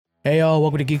Hey y'all,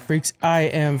 welcome to Geek Freaks. I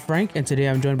am Frank, and today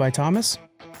I'm joined by Thomas.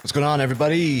 What's going on,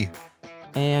 everybody?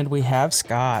 And we have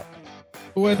Scott.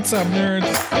 What's up, nerds?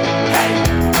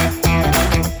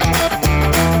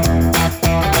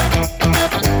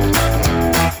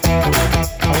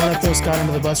 I want to throw Scott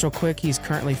under the bus real quick. He's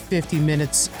currently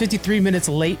 53 minutes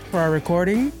late for our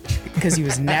recording because he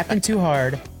was napping too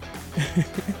hard. He's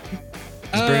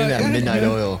burning that midnight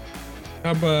oil.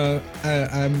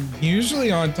 I'm usually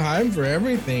on time for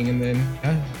everything, and then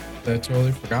I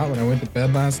totally forgot when I went to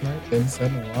bed last night. Didn't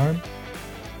set an alarm,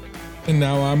 and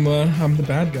now I'm the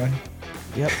bad guy.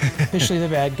 Yep, officially the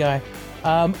bad guy.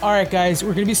 All right, guys,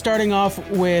 we're gonna be starting off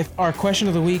with our question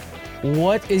of the week.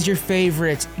 What is your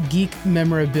favorite geek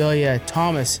memorabilia?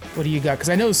 Thomas, what do you got? Because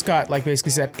I know Scott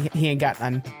basically said he ain't got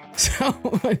none. So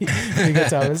what do you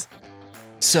got, Thomas?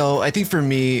 So I think for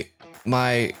me,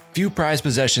 my few prized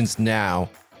possessions now,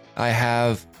 I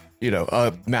have,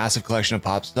 a massive collection of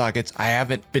pop sockets. I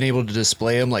haven't been able to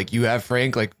display them like you have,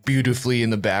 Frank, like beautifully in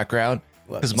the background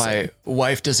because my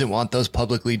wife doesn't want those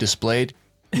publicly displayed.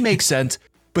 It makes sense.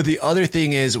 But the other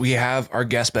thing is we have our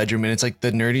guest bedroom and it's like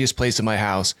the nerdiest place in my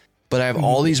house. But I have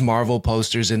all these Marvel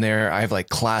posters in there. I have like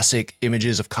classic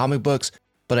images of comic books,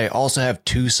 but I also have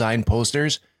 2 signed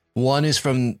posters. One is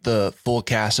from the full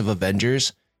cast of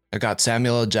Avengers. I got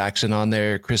Samuel L. Jackson on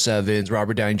there, Chris Evans,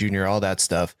 Robert Downey Jr., all that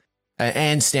stuff.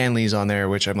 And Stan Lee's on there,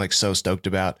 which I'm like so stoked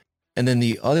about. And then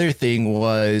the other thing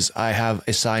was I have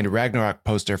a signed Ragnarok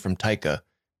poster from Taika.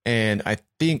 And I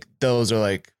think those are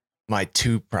like my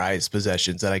 2 prized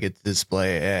possessions that I get to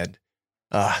display. And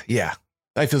yeah,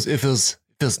 it feels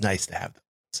nice to have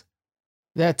those.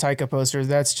 That Taika poster,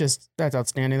 that's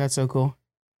outstanding. That's so cool.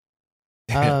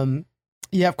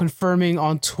 Yep, confirming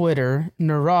on Twitter,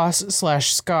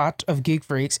 Naras/Scott of Geek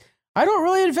Freaks. I don't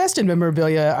really invest in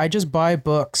memorabilia. I just buy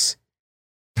books.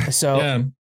 So, Yeah,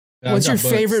 what's your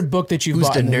favorite book that you've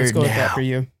bought? Let's go with that for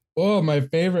you. Oh, my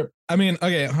favorite. I mean,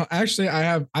 okay, actually,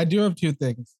 I do have 2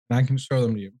 things, and I can show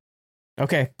them to you.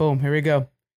 Okay, boom, here we go.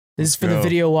 This is for the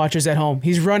video watchers at home.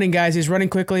 He's running, guys. He's running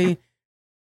quickly.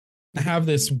 I have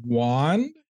this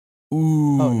wand.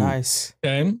 Ooh. Oh, nice.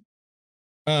 Okay.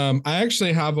 I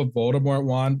actually have a Voldemort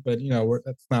wand, but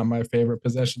that's not my favorite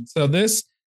possession. So this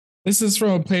is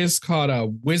from a place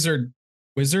called Wizard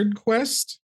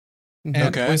Quest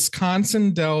at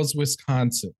Wisconsin Dells,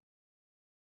 Wisconsin,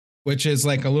 which is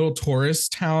like a little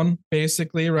tourist town,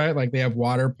 basically, right? Like they have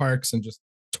water parks and just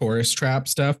tourist trap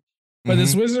stuff. But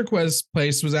this Wizard Quest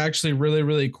place was actually really,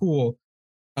 really cool.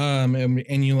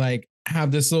 And you like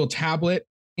have this little tablet,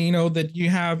 that you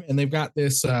have, and they've got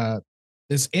this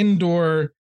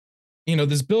indoor,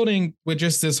 this building with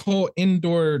just this whole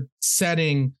indoor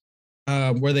setting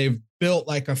where they've built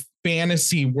like a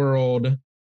fantasy world,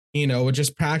 with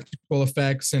just practical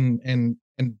effects and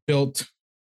built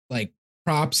like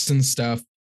props and stuff.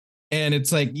 And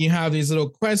it's like you have these little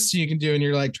quests you can do, and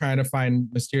you're like trying to find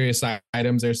mysterious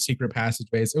items. There's secret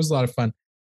passageways. It was a lot of fun.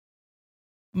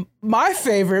 My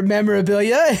favorite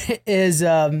memorabilia is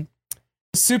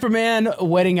Superman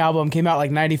Wedding Album. Came out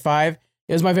like 95.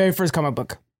 It was my very first comic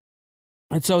book.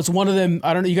 And so it's one of them.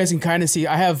 I don't know. You guys can kind of see.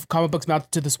 I have comic books mounted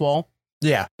to this wall.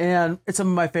 Yeah. And it's some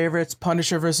of my favorites.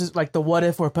 Punisher versus like the What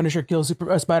If where Punisher kills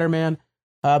Spider-Man.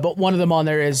 But one of them on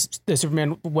there is the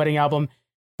Superman Wedding Album.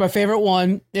 My favorite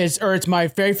one is, or it's my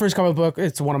very first comic book.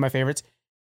 It's one of my favorites.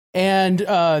 And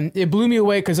it blew me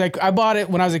away because like I bought it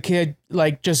when I was a kid,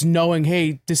 like just knowing,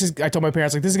 hey, I told my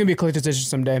parents like this is gonna be a collector's edition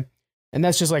someday. And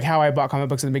that's just like how I bought comic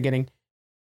books in the beginning.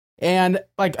 And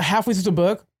like halfway through the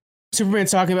book, Superman's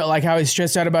talking about like how he's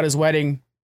stressed out about his wedding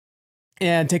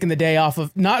and taking the day off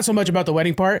of, not so much about the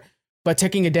wedding part, but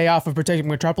taking a day off of protecting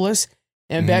Metropolis.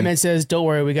 And Batman says, don't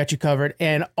worry, we got you covered.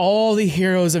 And all the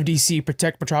heroes of DC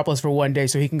protect Metropolis for one day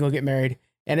so he can go get married.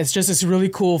 And it's just this really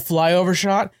cool flyover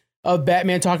shot of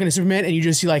Batman talking to Superman. And you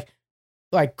just see like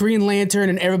Green Lantern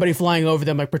and everybody flying over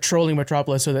them, like patrolling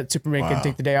Metropolis so that Superman can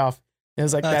take the day off. And it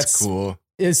was like, that's cool.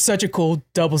 It's such a cool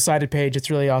double-sided page.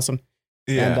 It's really awesome.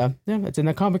 Yeah. And yeah, it's in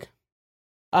that comic.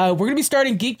 We're going to be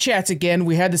starting Geek Chats again.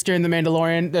 We had this during The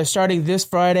Mandalorian. They're starting this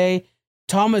Friday.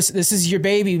 Thomas, this is your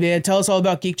baby, man. Tell us all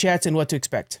about Geek Chats and what to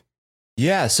expect.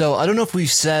 Yeah, so I don't know if we've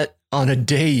set on a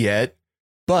day yet,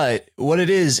 but what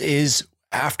it is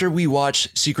after we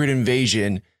watch Secret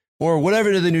Invasion, or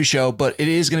whatever to the new show, but it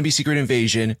is going to be Secret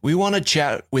Invasion, we want to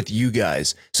chat with you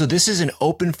guys. So this is an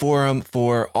open forum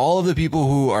for all of the people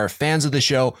who are fans of the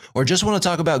show or just want to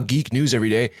talk about geek news every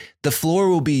day. The floor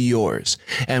will be yours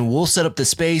and we'll set up the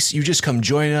space. You just come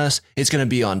join us. It's going to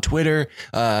be on Twitter.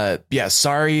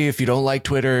 Sorry if you don't like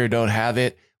Twitter or don't have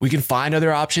it. we can find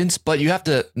other options, but you have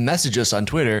to message us on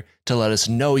Twitter to let us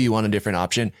know you want a different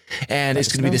option. And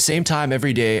it's going to be the same time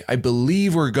every day. I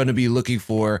believe we're going to be looking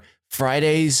for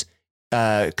Fridays,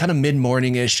 kind of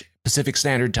mid-morning-ish Pacific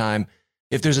Standard Time.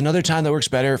 If there's another time that works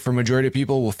better for majority of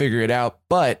people, we'll figure it out.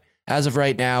 But as of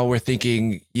right now, we're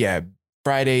thinking,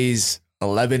 Fridays,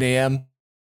 11 a.m.,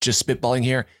 just spitballing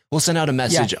here. We'll send out a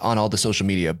message on all the social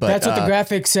media. But that's what the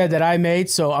graphic said that I made,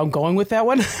 so I'm going with that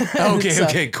one.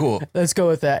 Okay, cool. Let's go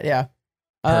with that, yeah.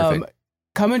 Perfect.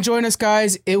 Come and join us,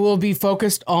 guys. It will be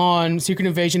focused on Secret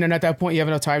Invasion, and at that point, you have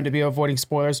enough time to be avoiding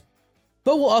spoilers.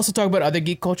 But we'll also talk about other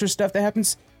geek culture stuff that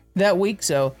happens that week,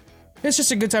 so it's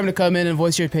just a good time to come in and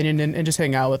voice your opinion and just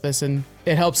hang out with us, and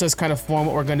it helps us kind of form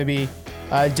what we're going to be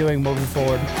doing moving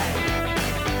forward.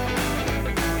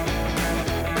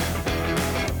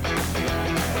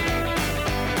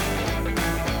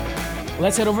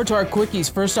 Let's head over to our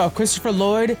quickies. First off, Christopher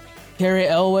Lloyd, Carrie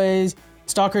Elways,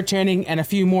 Stalker Channing, and a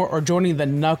few more are joining the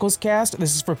Knuckles cast.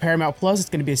 This is for Paramount Plus. It's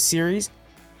going to be a series.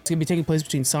 It's going to be taking place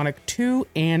between Sonic 2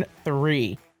 and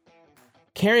 3.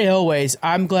 Carrie Elways,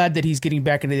 I'm glad that he's getting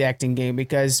back into the acting game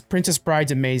because Princess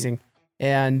Bride's amazing.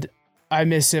 And I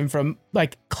miss him from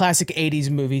like classic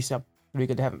 80s movies, so it'd be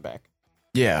good to have him back.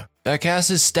 Yeah, that cast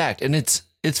is stacked, and it's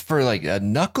for like a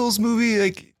Knuckles movie.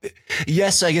 Like,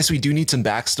 yes, I guess we do need some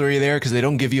backstory there because they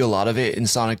don't give you a lot of it in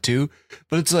Sonic 2,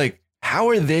 but it's like, how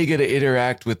are they going to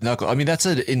interact with Knuckles? I mean, that's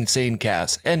an insane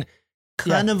cast and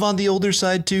kind of on the older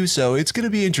side too. So it's going to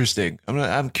be interesting.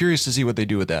 I'm curious to see what they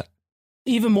do with that.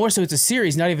 Even more so, it's a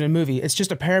series, not even a movie. It's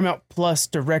just a Paramount Plus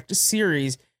direct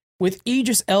series with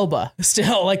Idris Elba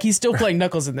still. Like, he's still playing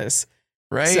Knuckles in this.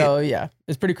 Right. So, yeah,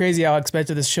 it's pretty crazy how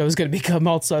expensive this show is going to become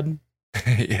all of a sudden.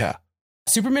 Yeah.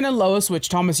 Superman and Lois, which,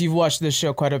 Thomas, you've watched this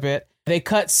show quite a bit. They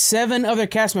cut 7 other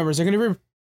cast members. They're going to be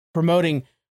promoting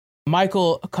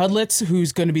Michael Cudlitz,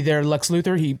 who's going to be their Lex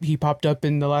Luthor. He popped up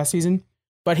in the last season.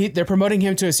 But they're promoting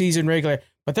him to a season regular.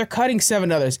 But they're cutting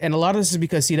 7 others. And a lot of this is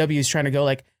because CW is trying to go,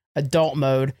 like, adult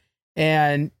mode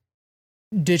and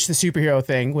ditch the superhero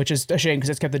thing, which is a shame because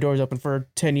it's kept the doors open for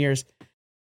 10 years.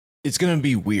 It's going to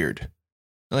be weird.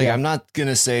 Like, I'm not going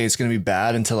to say it's going to be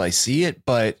bad until I see it,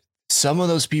 but some of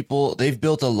those people, they've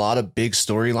built a lot of big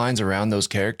storylines around those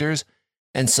characters.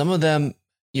 And some of them,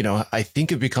 you know, I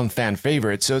think have become fan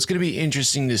favorites. So it's going to be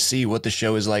interesting to see what the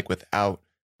show is like without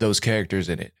those characters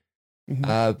in it.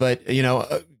 Mm-hmm. But, you know,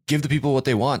 give the people what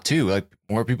they want too. Like,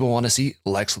 more people want to see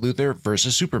Lex Luthor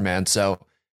versus Superman. So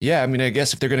yeah, I mean, I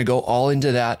guess if they're going to go all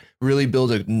into that, really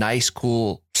build a nice,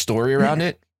 cool story around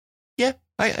it. Yeah,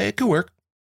 it could work.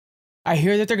 I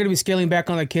hear that they're going to be scaling back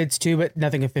on the kids too, but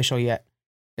nothing official yet.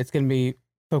 It's going to be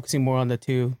focusing more on the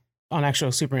two, on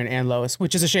actual Superman and Lois,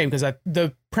 which is a shame because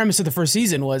the premise of the first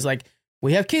season was like,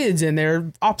 we have kids and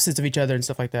they're opposites of each other and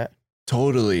stuff like that.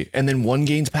 Totally. And then one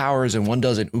gains powers and one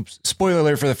doesn't. Oops. Spoiler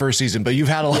alert for the first season, but you've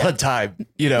had a lot of time,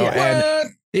 you know,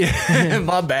 and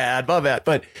my bad.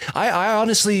 But I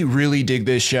honestly really dig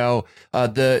this show.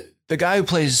 The guy who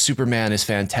plays Superman is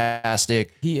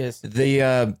fantastic. He is.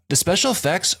 The special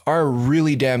effects are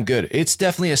really damn good. It's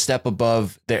definitely a step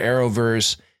above the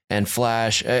Arrowverse and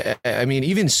Flash. I mean,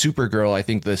 even Supergirl, I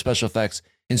think the special effects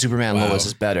in Superman Lois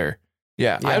is better.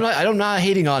 Yeah. I'm not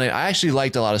hating on it. I actually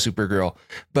liked a lot of Supergirl,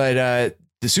 but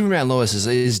the Superman Lois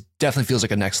is definitely feels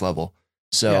like a next level.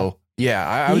 So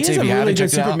I would say if you haven't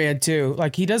checked it out, Superman too.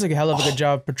 Like, he does a hell of a good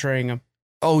job portraying him.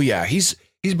 Oh yeah, he's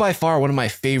by far one of my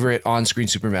favorite on-screen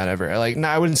Superman ever. Like,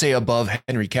 I wouldn't say above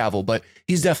Henry Cavill, but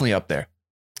he's definitely up there.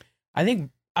 I think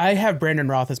I have Brandon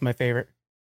Roth as my favorite,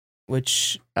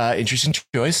 which interesting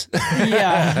choice.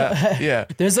 Yeah.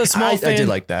 There's a small fan, I did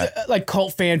like that. Like,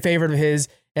 cult fan favorite of his.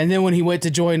 And then when he went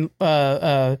to join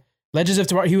Legends of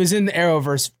Tomorrow, he was in the Arrow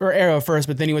first,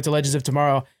 but then he went to Legends of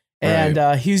Tomorrow.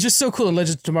 And he was just so cool in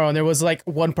Legends of Tomorrow. And there was like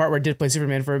one part where I did play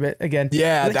Superman for a bit again.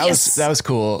 Yeah, that was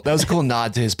cool. That was a cool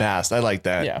nod to his past. I like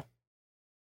that.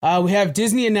 Yeah. We have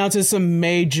Disney announces some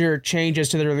major changes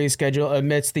to the release schedule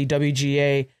amidst the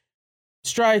WGA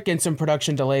strike and some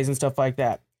production delays and stuff like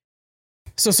that.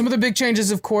 So some of the big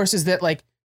changes, of course, is that like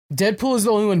Deadpool is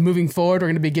the only one moving forward. We're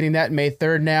going to be getting that May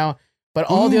 3rd now. But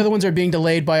all the other ones are being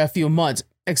delayed by a few months,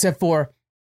 except for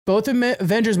both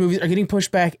Avengers movies are getting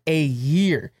pushed back a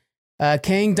year.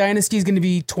 Kang Dynasty is going to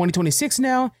be 2026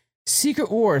 now. Secret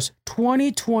Wars,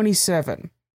 2027.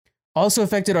 Also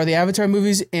affected are the Avatar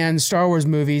movies and Star Wars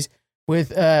movies.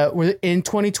 With in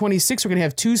 2026, we're going to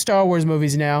have 2 Star Wars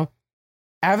movies now.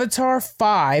 Avatar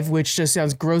 5, which just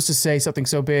sounds gross to say something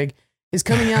so big, is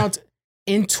coming out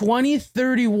in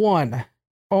 2031.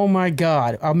 Oh my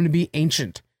God, I'm going to be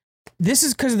ancient. This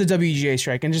is because of the WGA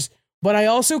strike, but I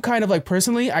also kind of like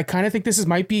personally, I kind of think this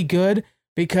might be good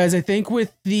because I think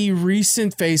with the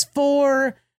recent Phase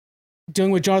 4,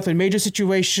 dealing with Jonathan Major's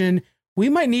situation, we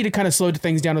might need to kind of slow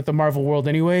things down with the Marvel world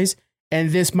anyways,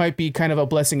 and this might be kind of a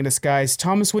blessing in disguise.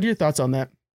 Thomas, what are your thoughts on that?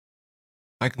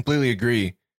 I completely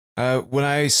agree. When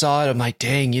I saw it, I'm like,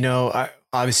 dang, I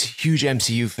was a huge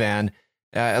MCU fan.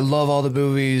 I love all the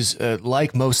movies,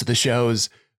 like most of the shows,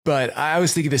 but I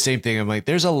was thinking the same thing. I'm like,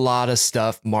 there's a lot of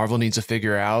stuff Marvel needs to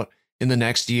figure out in the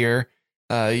next year.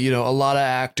 A lot of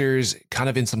actors kind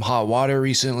of in some hot water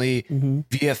recently.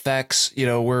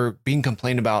 VFX, were being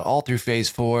complained about all through Phase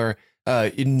 4.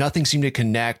 Nothing seemed to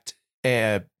connect,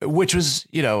 which was,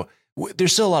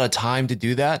 there's still a lot of time to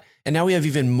do that. And now we have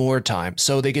even more time.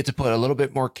 So they get to put a little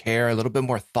bit more care, a little bit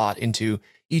more thought into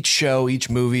each show, each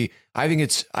movie. I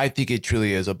think it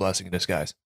truly is a blessing in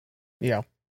disguise. Yeah.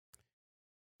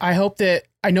 I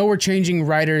know we're changing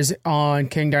writers on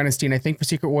King Dynasty, and I think for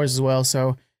Secret Wars as well.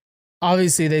 So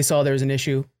obviously they saw there was an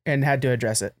issue and had to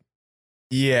address it.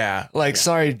 Yeah.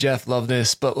 Sorry, Jeff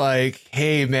Loveness, but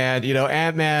hey man,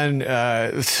 Ant-Man,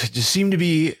 just seemed to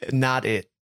be not it.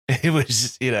 It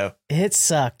was, It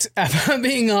sucked. If I'm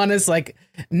being honest,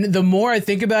 the more I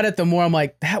think about it, the more I'm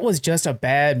like, that was just a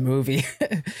bad movie.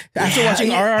 After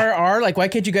watching RRR, why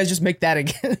can't you guys just make that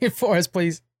again for us,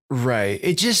 please? Right.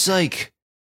 It just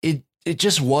it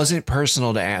just wasn't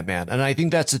personal to Ant-Man. And I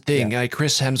think that's the thing. Yeah.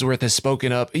 Chris Hemsworth has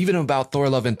spoken up even about Thor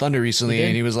Love and Thunder recently.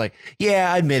 And he was like,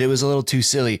 yeah, I admit it was a little too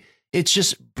silly. It's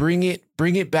just bring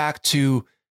it back to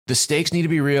the stakes need to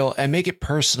be real and make it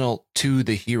personal to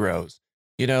the heroes.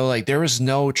 There was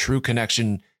no true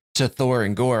connection to Thor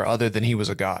and Gore other than he was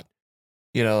a god.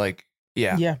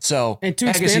 Yeah. So, and to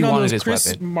expand on those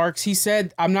Chris marks, he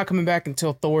said, I'm not coming back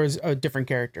until Thor's a different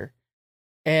character.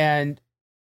 And,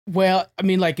 well, I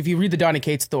mean, if you read the Donny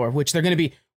Cates Thor, which they're going to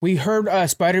be, we heard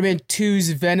Spider-Man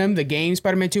 2's Venom, the game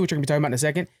Spider-Man 2, which we're going to be talking about in a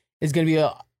second, is going to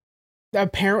be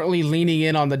apparently leaning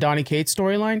in on the Donny Cates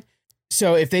storyline.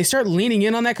 So if they start leaning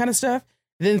in on that kind of stuff,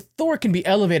 then Thor can be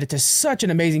elevated to such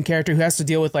an amazing character who has to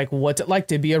deal with what's it like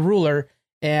to be a ruler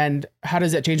and how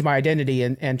does that change my identity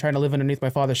and trying to live underneath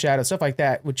my father's shadow, stuff like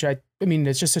that, which I mean,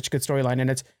 it's just such a good storyline. And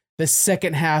it's the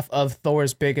second half of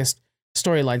Thor's biggest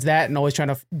storylines, that and always trying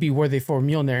to be worthy for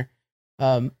Mjolnir.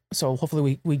 So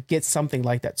hopefully we get something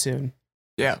like that soon.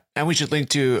 Yeah. And we should link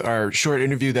to our short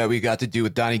interview that we got to do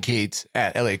with Donny Cates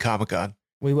at LA Comic-Con.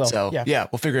 We will. So yeah,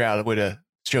 we'll figure out a way to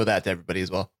show that to everybody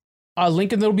as well.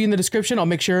 Link and it'll be in the description. I'll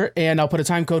make sure, and I'll put a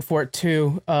time code for it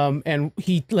too. And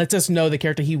he lets us know the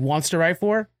character he wants to write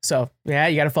for. So yeah,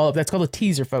 you got to follow up. That's called a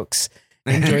teaser, folks.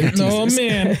 Enjoy the teasers. Oh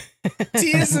man,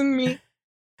 teasing me.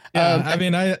 Yeah, I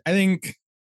mean, I think,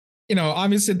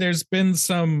 obviously there's been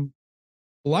some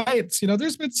lights.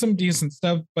 There's been some decent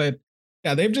stuff, but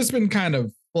yeah, they've just been kind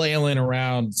of flailing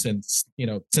around since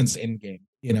Endgame.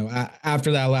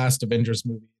 After that last Avengers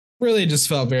movie, really just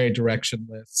felt very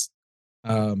directionless.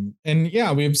 And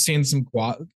yeah, we've seen some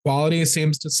quality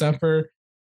seems to suffer.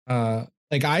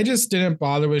 I just didn't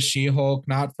bother with She-Hulk,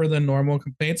 not for the normal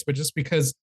complaints, but just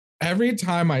because every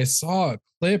time I saw a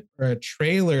clip or a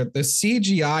trailer, the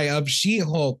CGI of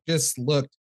She-Hulk just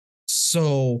looked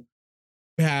so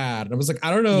bad. I was like, I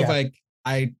don't know if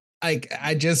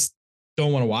I just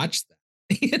don't want to watch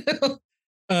that.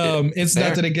 It's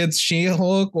nothing against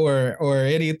She-Hulk or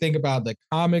anything about the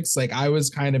comics. I was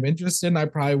kind of interested and I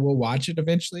probably will watch it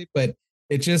eventually, but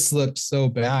it just looked so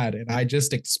bad. And I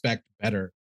just expect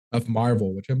better of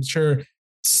Marvel, which I'm sure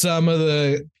some of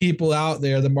the people out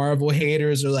there, the Marvel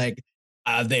haters, are like,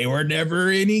 they were never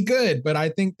any good, but I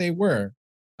think they were.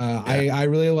 I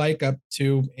really like up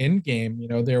to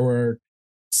Endgame. There were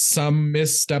some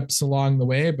missteps along the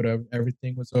way, but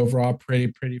everything was overall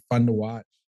pretty fun to watch.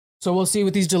 So we'll see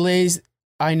with these delays.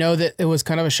 I know that it was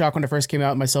kind of a shock when it first came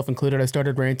out, myself included. I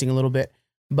started ranting a little bit,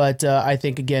 but I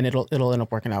think again it'll end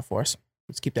up working out for us.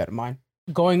 Let's keep that in mind.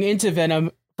 Going into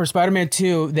Venom for Spider-Man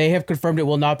 2, they have confirmed it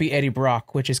will not be Eddie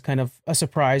Brock, which is kind of a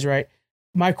surprise, right?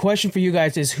 My question for you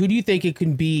guys is, who do you think it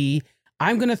can be?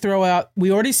 I'm gonna throw out.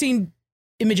 We already seen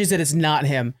images that it's not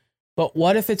him, but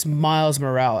what if it's Miles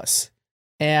Morales?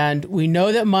 And we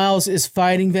know that Miles is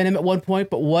fighting Venom at one point,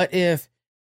 but what if?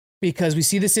 Because we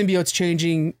see the symbiotes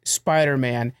changing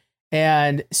Spider-Man.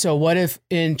 And so what if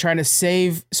in trying to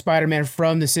save Spider-Man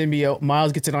from the symbiote,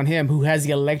 Miles gets it on him, who has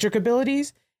the electric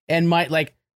abilities and might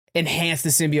enhance the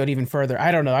symbiote even further?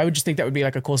 I don't know. I would just think that would be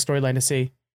a cool storyline to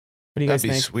see. What do you guys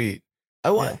think? That'd be sweet.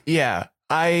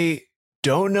 I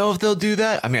don't know if they'll do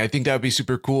that. I mean, I think that would be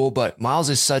super cool, but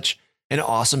Miles is such an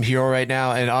awesome hero right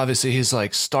now. And obviously his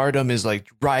stardom is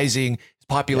rising. His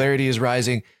popularity is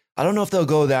rising. I don't know if they'll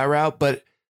go that route, but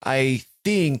I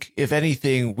think, if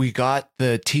anything, we got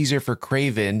the teaser for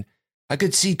Kraven. I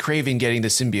could see Kraven getting the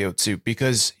symbiote suit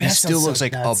because he That still sounds looks so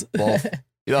like nuts.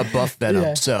 a buff Venom.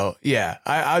 Yeah. So yeah,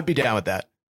 I'd be down with that.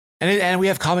 And we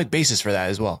have comic basis for that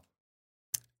as well.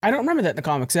 I don't remember that in the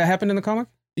comics. That happened in the comic?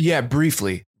 Yeah,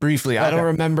 briefly. I don't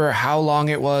remember how long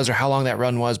it was or how long that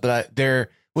run was, but there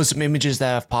was some images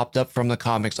that have popped up from the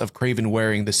comics of Kraven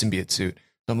wearing the symbiote suit.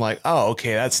 So I'm like, oh,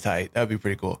 okay, that's tight. That'd be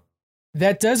pretty cool.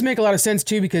 That does make a lot of sense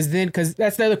too, because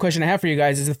that's the other question I have for you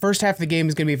guys is the first half of the game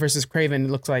is going to be versus Kraven.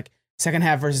 It looks like second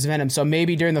half versus Venom. So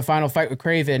maybe during the final fight with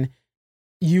Kraven,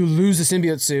 you lose the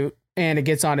symbiote suit and it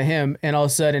gets onto him, and all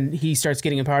of a sudden he starts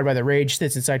getting empowered by the rage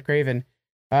that's inside Kraven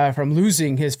from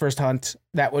losing his first hunt.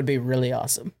 That would be really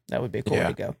awesome. That would be a cool way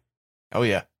to go. Oh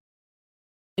yeah.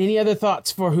 Any other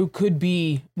thoughts for who could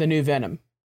be the new Venom?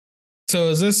 So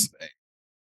is this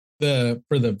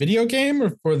for the video game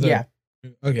or for the? Yeah.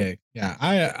 Okay. Yeah.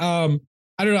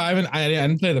 I don't know. I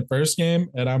didn't play the first game,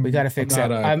 and We got to fix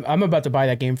that. I'm about to buy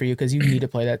that game for you because you need to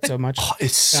play that so much. Oh,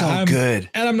 it's so good.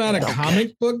 And I'm not a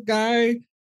comic book guy,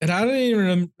 and I don't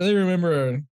even really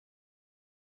remember. I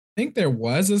think there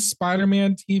was a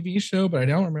Spider-Man TV show, but I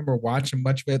don't remember watching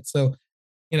much of it. So,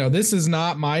 this is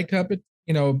not my cup of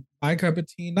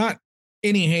tea. Not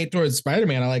any hate towards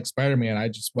Spider-Man. I like Spider-Man. I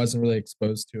just wasn't really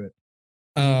exposed to it.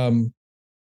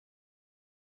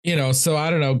 So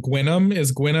I don't know.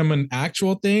 Is Gwenom an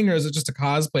actual thing, or is it just a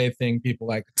cosplay thing people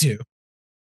like to do?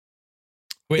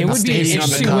 It would be an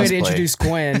interesting way to introduce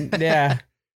Gwen. Yeah.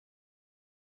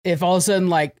 If all of a sudden,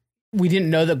 like, we didn't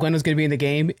know that Gwen was going to be in the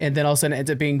game, and then all of a sudden it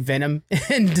ends up being Venom,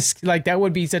 and just like that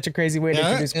would be such a crazy way to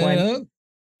introduce Gwen.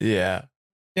 Yeah.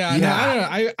 Yeah. No, I don't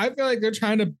know. I feel like they're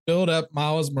trying to build up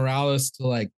Miles Morales to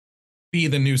like be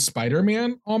the new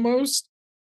Spider-Man almost.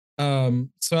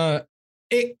 So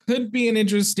it could be an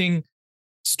interesting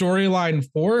storyline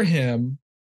for him,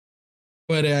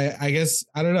 but I guess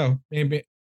I don't know. Maybe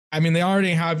they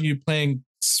already have you playing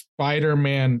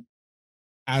Spider-Man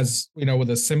as with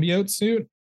a symbiote suit.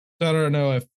 So I don't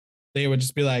know if they would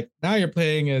just be like, now you're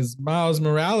playing as Miles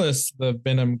Morales, the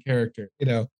Venom character.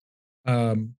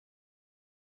 I'm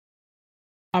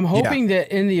hoping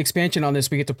that in the expansion on this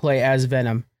we get to play as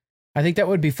Venom. I think that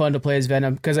would be fun to play as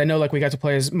Venom because I know like we got to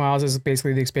play as Miles as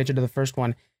basically the expansion to the first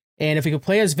one. And if we could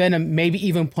play as Venom, maybe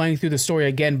even playing through the story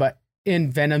again, but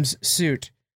in Venom's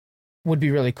suit would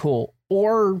be really cool.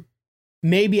 Or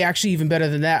maybe actually even better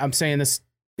than that. I'm saying this,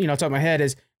 top of my head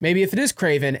is maybe if it is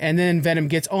Kraven and then Venom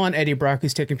gets on Eddie Brock,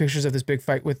 who's taking pictures of this big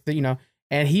fight with the,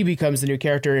 and he becomes the new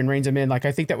character and reins him in. Like,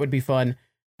 I think that would be fun.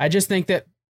 I just think that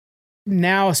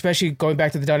now, especially going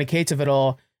back to the Donny Cates of it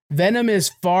all, Venom is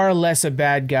far less a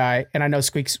bad guy. And I know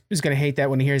Squeaks is going to hate that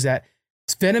when he hears that.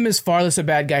 Venom is far less a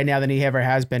bad guy now than he ever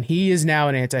has been. He is now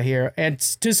an anti-hero, and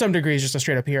to some degree, he's just a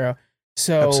straight up hero.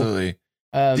 So absolutely.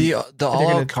 The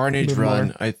All Carnage run,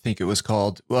 more. I think it was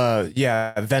called.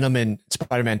 Venom and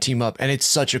Spider-Man team up, and it's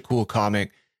such a cool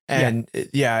comic. And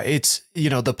it's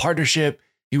the partnership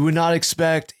you would not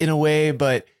expect in a way,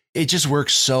 but it just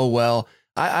works so well.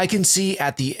 I can see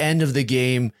at the end of the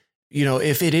game,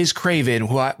 if it is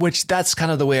Kraven, which that's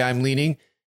kind of the way I'm leaning.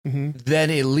 Mm-hmm. Then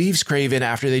it leaves Kraven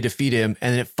after they defeat him,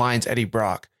 and it finds Eddie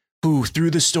Brock, who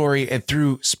through the story and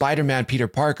through Spider-Man Peter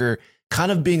Parker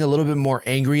kind of being a little bit more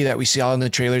angry that we see all in the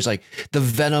trailers, like the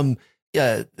Venom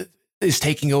is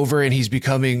taking over and he's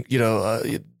becoming,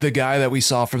 the guy that we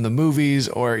saw from the movies,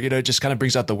 or, just kind of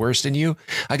brings out the worst in you.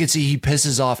 I can see he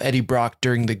pisses off Eddie Brock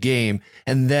during the game.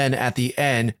 And then at the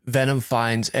end, Venom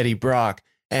finds Eddie Brock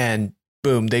and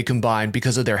boom, they combine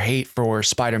because of their hate for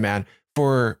Spider-Man,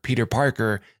 for Peter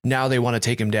Parker. Now they want to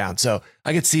take him down. So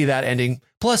I could see that ending.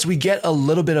 Plus we get a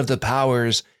little bit of the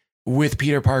powers with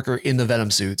Peter Parker in the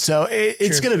Venom suit. So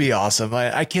it's going to be awesome.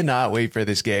 I cannot wait for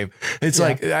this game. It's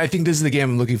like, I think this is the game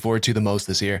I'm looking forward to the most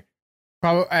this year.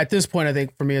 Probably at this point, I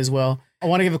think for me as well. I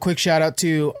want to give a quick shout out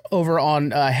to over on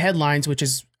Headlines, which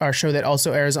is our show that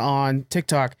also airs on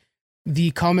TikTok.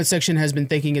 The comment section has been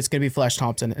thinking it's going to be Flash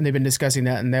Thompson, and they've been discussing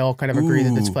that, and they all kind of agree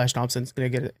that it's Flash Thompson's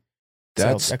going to get it.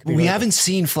 We haven't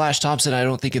seen Flash Thompson, I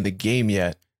don't think, in the game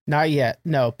yet. Not yet,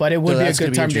 no. But it would be a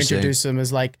good time to introduce him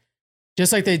as like,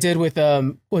 just like they did with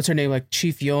what's her name, like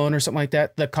Chief Yon or something like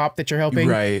that. The cop that you're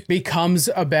helping becomes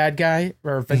a bad guy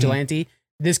or vigilante.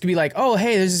 Mm-hmm. This could be like, oh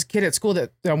hey, there's this kid at school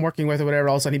that I'm working with or whatever.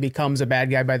 All of a sudden he becomes a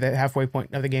bad guy by the halfway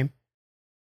point of the game.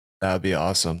 That would be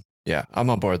awesome. Yeah, I'm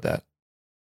on board with that.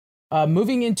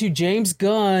 Moving into James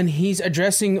Gunn, he's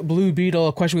addressing Blue Beetle,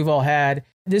 a question we've all had.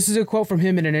 This is a quote from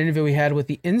him in an interview we had with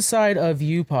the Inside of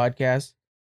You podcast.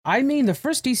 I mean, the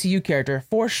first DCU character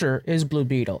for sure is Blue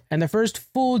Beetle, and the first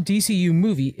full DCU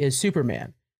movie is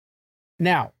Superman.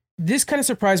 Now, this kind of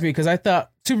surprised me because I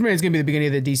thought Superman is going to be the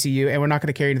beginning of the DCU, and we're not going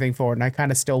to carry anything forward, and I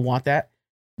kind of still want that.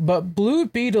 But Blue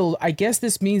Beetle, I guess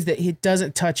this means that he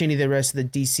doesn't touch any of the rest of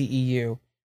the DCEU.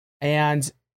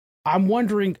 And I'm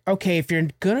wondering, okay, if you're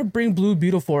gonna bring Blue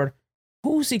Beetle forward,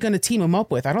 who's he gonna team him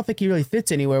up with? I don't think he really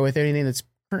fits anywhere with anything that's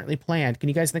currently planned. Can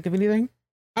you guys think of anything?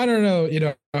 I don't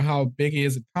know, how big he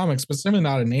is in comics, but certainly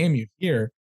not a name you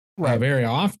hear very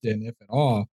often, if at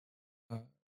all.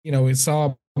 We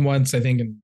saw him once, I think,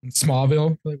 in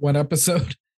Smallville, like one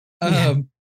episode.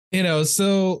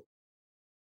 So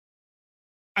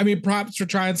I mean, props for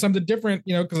trying something different,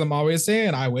 because I'm always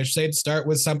saying I wish they'd start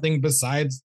with something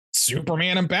besides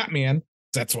Superman and Batman.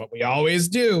 That's what we always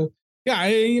do.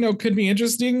 Yeah, could be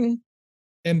interesting.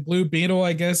 And Blue Beetle,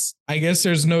 I guess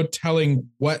there's no telling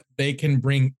what they can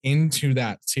bring into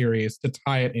that series to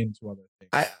tie it into other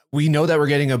things. We know that we're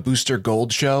getting a Booster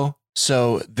Gold show,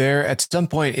 so there at some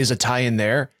point is a tie-in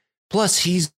there. Plus,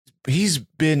 he's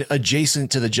been adjacent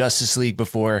to the Justice League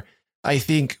before. I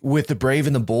think with the Brave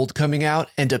and the Bold coming out,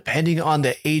 and depending on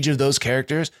the age of those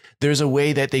characters, there's a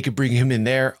way that they could bring him in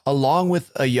there along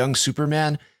with a young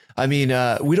Superman. I mean,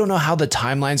 we don't know how the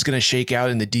timeline's going to shake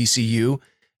out in the DCU.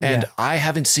 And I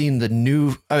haven't seen the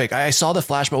new, I saw the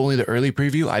Flash, but only the early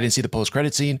preview. I didn't see the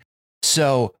post-credit scene.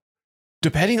 So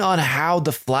depending on how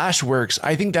the Flash works,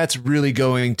 I think that's really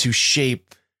going to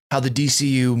shape how the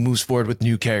DCU moves forward with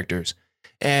new characters.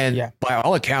 And by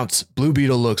all accounts, Blue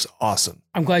Beetle looks awesome.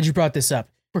 I'm glad you brought this up.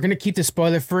 We're going to keep this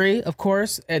spoiler free, of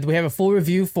course. And we have a full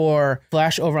review for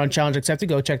Flash over on Challenge Accepted.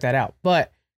 Go check that out.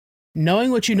 But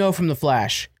knowing what you know from the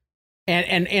Flash,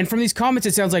 and from these comments,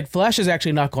 it sounds like Flash is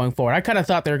actually not going forward. I kind of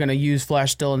thought they were going to use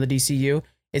Flash still in the DCU.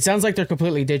 It sounds like they're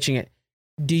completely ditching it.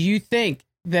 Do you think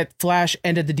that Flash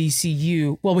ended the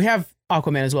DCU? Well, we have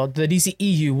Aquaman as well. The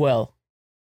DCEU will.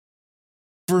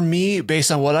 For me,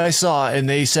 based on what I saw, and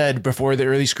they said before the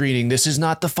early screening, this is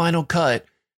not the final cut.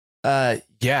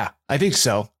 Yeah, I think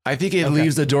so. I think it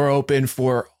leaves the door open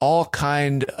for all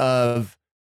kind of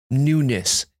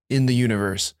newness in the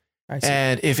universe.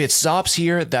 And if it stops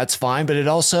here, that's fine. But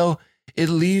it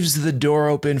leaves the door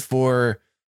open for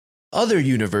other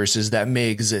universes that may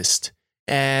exist.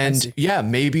 And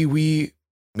maybe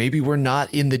we're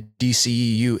not in the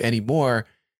DCEU anymore.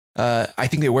 I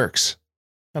think it works.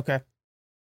 Okay.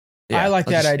 Yeah, I like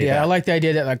that idea. I like the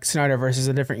idea that like Snyderverse is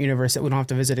a different universe that we don't have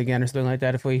to visit again or something like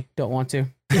that if we don't want to.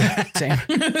 Same.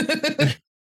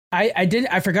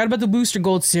 I forgot about the Booster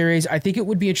Gold series. I think it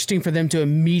would be interesting for them to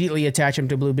immediately attach him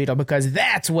to Blue Beetle, because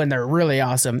that's when they're really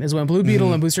awesome, is when Blue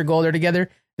Beetle and Booster Gold are together.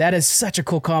 That is such a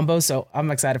cool combo. So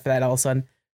I'm excited for that all of a sudden.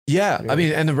 Yeah. I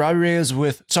mean, and the Robbie Reyes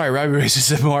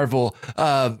is a Marvel.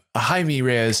 Jaime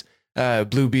Reyes,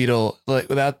 Blue Beetle, like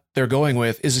that they're going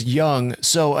with is young.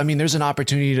 So, I mean, there's an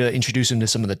opportunity to introduce him to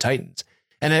some of the Titans.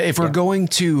 And if we're going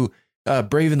to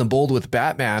Brave and the Bold with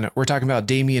Batman, we're talking about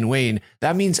Damian Wayne.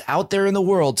 That means out there in the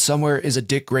world somewhere is a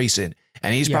Dick Grayson,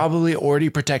 and he's probably already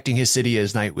protecting his city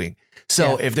as Nightwing.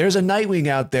 So if there's a Nightwing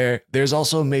out there, there's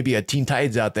also maybe a Teen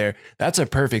Titans out there. That's a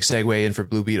perfect segue in for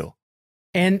Blue Beetle.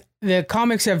 And the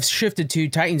comics have shifted to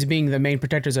Titans being the main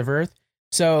protectors of Earth.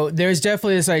 So there's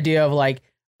definitely this idea of like,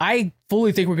 I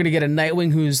fully think we're going to get a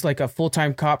Nightwing who's like a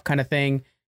full-time cop kind of thing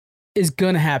is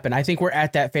going to happen. I think we're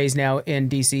at that phase now in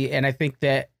DC, and I think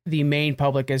that the main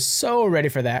public is so ready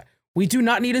for that. We do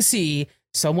not need to see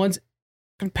someone's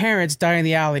parents die in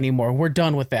the alley anymore. We're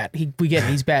done with that. We get it.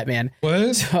 He's Batman.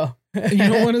 What? So you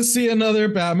don't want to see another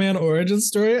Batman origin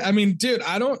story? I mean, dude,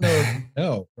 I don't know if you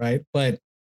know, right? But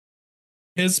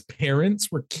his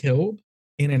parents were killed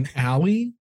in an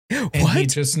alley, and he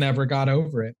just never got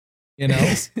over it,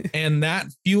 and that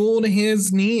fueled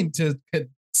his need to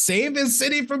save his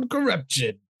city from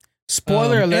corruption.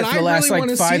 Spoiler alert for the last like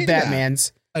 5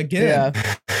 Batmans. Again.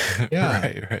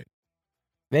 Yeah. Right.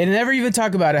 They never even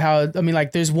talk about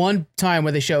it. There's one time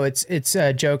where they show it's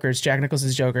Joker's, Jack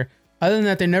Nicholson's Joker. Other than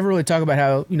that, they never really talk about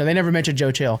how, they never mention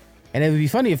Joe Chill. And it would be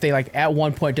funny if they like at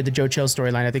one point did the Joe Chill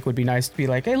storyline. I think would be nice to be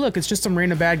like, hey, look, it's just some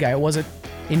random bad guy. It wasn't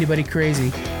anybody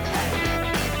crazy.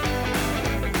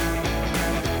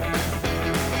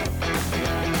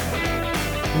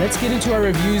 Let's get into our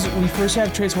reviews. We first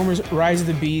have Transformers Rise of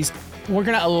the Beast. We're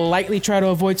going to lightly try to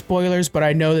avoid spoilers, but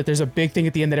I know that there's a big thing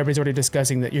at the end that everybody's already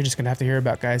discussing that you're just going to have to hear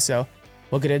about, guys. So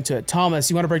we'll get into it. Thomas,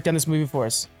 you want to break down this movie for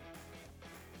us?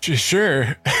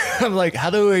 Sure. I'm like, how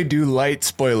do I do light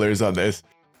spoilers on this?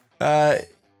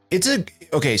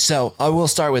 Okay, so I will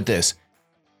start with this.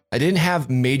 I didn't have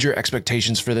major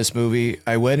expectations for this movie.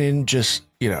 I went in just,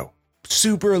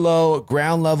 super low,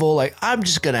 ground level, like I'm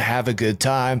just gonna have a good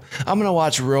time. I'm gonna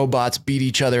watch robots beat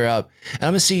each other up, and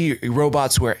I'm gonna see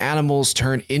robots where animals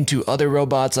turn into other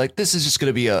robots. Like this is just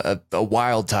gonna be a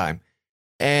wild time.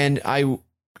 And I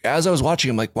as I was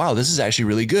watching, I'm like, wow, this is actually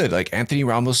really good. Like Anthony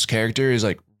Ramos' character is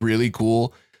like really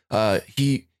cool.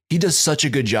 He does such a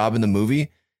good job in the movie.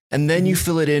 And then you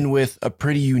fill it in with a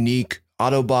pretty unique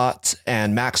Autobots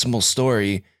and Maximal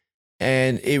story.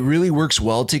 And it really works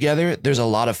well together. There's a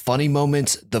lot of funny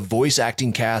moments. The voice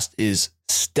acting cast is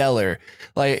stellar.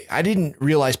 Like, I didn't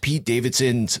realize Pete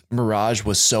Davidson's Mirage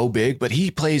was so big, but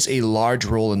he plays a large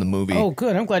role in the movie. Oh,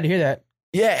 good. I'm glad to hear that.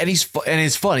 Yeah, and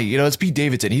it's funny. You know, it's Pete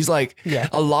Davidson. He's like,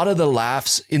 a lot of the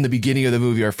laughs in the beginning of the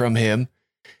movie are from him.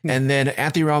 And then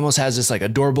Anthony Ramos has this like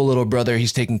adorable little brother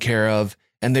he's taking care of.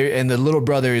 And the little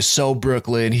brother is so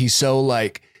Brooklyn. He's so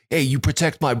like, hey, you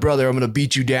protect my brother, I'm going to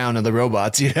beat you down and the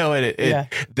robots, you know, and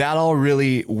that all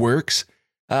really works.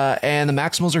 And the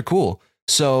Maximals are cool.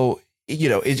 So, you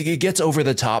know, it gets over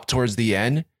the top towards the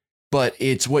end, but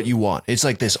it's what you want. It's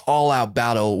like this all out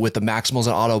battle with the Maximals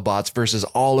and Autobots versus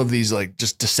all of these like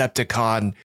just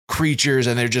Decepticon creatures.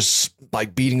 And they're just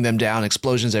like beating them down,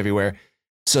 explosions everywhere.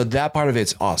 So that part of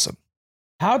it's awesome.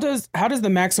 How does the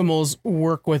Maximals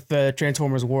work with the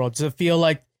Transformers world? Does it feel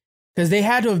like, because they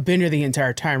had to have been here the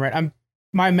entire time, right?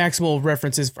 My Maximal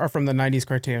references are from the 90s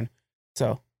cartoon.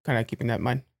 So kind of keeping that in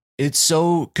mind. It's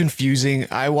so confusing.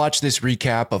 I watched this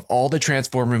recap of all the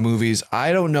Transformer movies.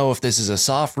 I don't know if this is a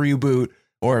soft reboot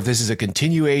or if this is a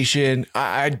continuation.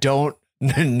 I don't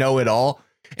know at all.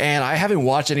 And I haven't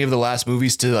watched any of the last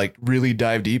movies to like really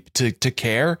dive deep to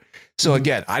care. So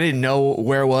again, I didn't know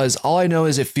where it was. All I know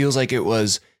is it feels like it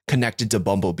was connected to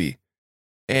Bumblebee.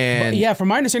 And yeah, from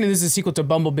my understanding, this is a sequel to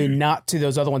Bumblebee, not to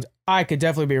those other ones. I could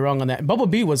definitely be wrong on that.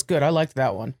 Bumblebee was good. I liked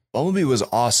that one. Bumblebee was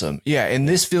awesome. Yeah, and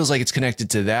this feels like it's connected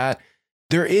to that.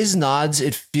 There is nods,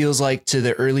 it feels like, to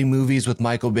the early movies with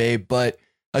Michael Bay. But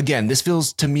again, this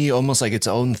feels to me almost like its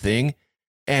own thing.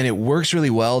 And it works really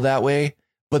well that way.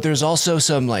 But there's also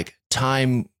some like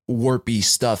time warpy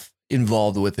stuff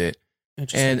involved with it.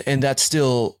 And that's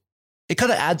still, it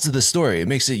kind of adds to the story. It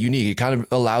makes it unique. It kind of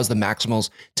allows the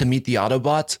Maximals to meet the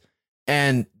Autobots,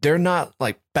 and they're not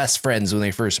like best friends when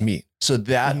they first meet. So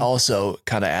that also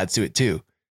kind of adds to it too.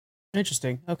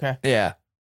 Interesting. Okay. Yeah.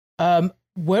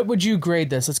 What would you grade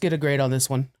this? Let's get a grade on this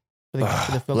one. For the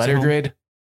folks letter at home. grade.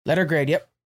 Letter grade. Yep.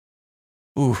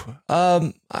 Ooh.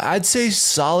 I'd say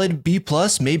solid B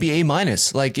plus, maybe A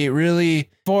minus. Like it really,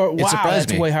 it surprised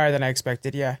that's me. Way higher than I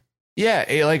expected. Yeah. Yeah,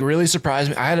 it like really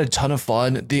surprised me. I had a ton of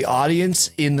fun. The audience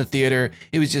in the theater,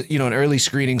 it was just, you know, an early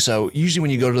screening. So usually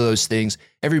when you go to those things,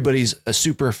 everybody's a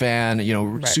super fan, you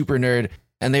know, super nerd,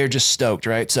 and they're just stoked,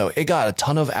 right? So it got a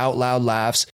ton of out loud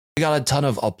laughs. It got a ton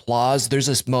of applause. There's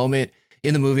this moment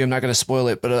in the movie, I'm not going to spoil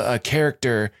it, but a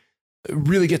character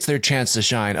really gets their chance to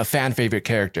shine, a fan favorite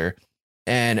character.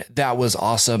 And that was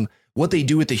awesome. What they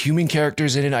do with the human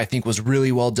characters in it, I think was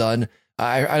really well done.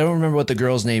 I don't remember what the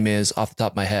girl's name is off the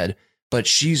top of my head, but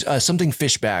she's something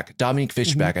Fishback, Dominique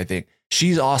Fishback, I think.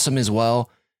 She's awesome as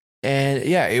well. And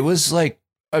yeah, it was like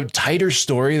a tighter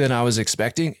story than I was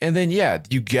expecting. And then, yeah,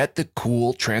 you get the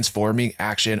cool transforming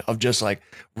action of just like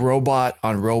robot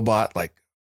on robot, like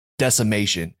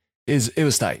decimation. It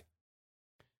was tight.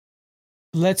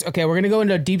 We're going to go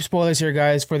into deep spoilers here,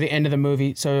 guys, for the end of the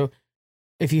movie. So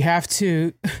if you have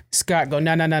to, Scott, go,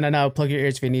 no, plug your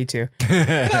ears if you need to.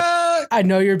 I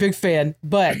know you're a big fan,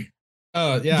 but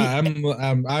oh yeah,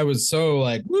 I was so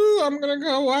like, woo, I'm gonna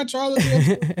go watch all of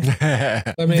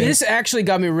this. This actually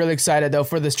got me really excited though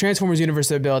for this Transformers universe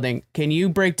they're building. Can you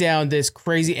break down this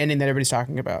crazy ending that everybody's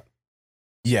talking about?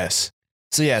 Yes.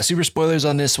 So yeah, super spoilers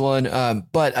on this one.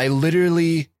 But I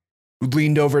literally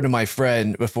leaned over to my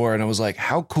friend before and I was like,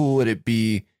 how cool would it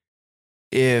be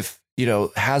if, you know,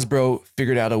 Hasbro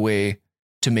figured out a way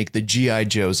to make the G.I.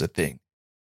 Joes a thing?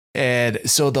 And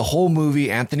so the whole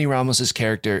movie, Anthony Ramos's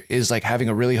character is like having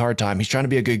a really hard time. He's trying to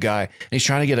be a good guy and he's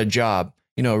trying to get a job,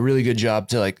 you know, a really good job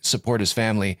to like support his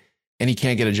family, and he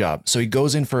can't get a job. So he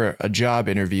goes in for a job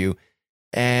interview,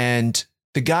 and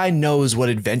the guy knows what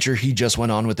adventure he just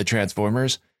went on with the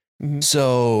Transformers.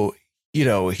 So, you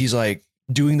know, he's like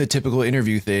doing the typical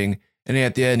interview thing. And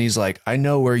at the end, he's like, I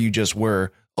know where you just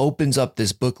were. Opens up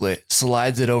this booklet,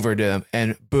 slides it over to him,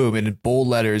 and boom, in bold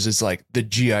letters, it's like the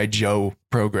G.I. Joe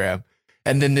program.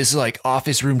 And then this like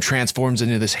office room transforms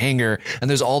into this hangar, and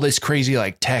there's all this crazy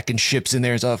like tech and ships in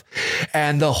there and stuff.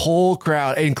 And the whole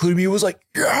crowd, including me, was like,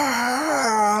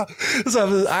 yeah.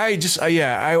 So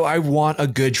I want a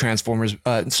good Transformers.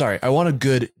 I want a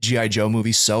good G.I. Joe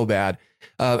movie so bad.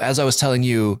 As I was telling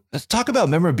you, let's talk about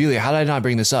memorabilia. How did I not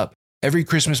bring this up? Every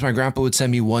Christmas, my grandpa would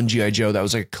send me one G.I. Joe that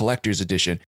was like a collector's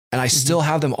edition. And I still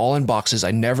have them all in boxes.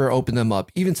 I never opened them up,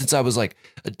 even since I was like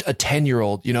a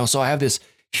 10-year-old, you know? So I have this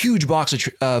huge box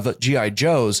of G.I.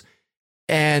 Joes.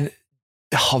 And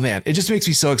oh man, it just makes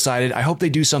me so excited. I hope they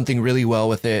do something really well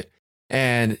with it.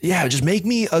 And yeah, just make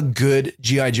me a good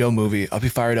G.I. Joe movie. I'll be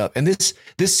fired up. And this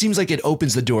seems like it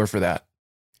opens the door for that.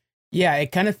 Yeah,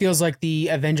 it kind of feels like the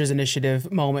Avengers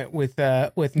Initiative moment with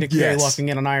Nick Fury walking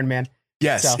in on Iron Man.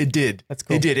 Yes, so, it did. That's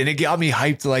cool. It did. And it got me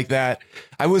hyped like that.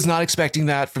 I was not expecting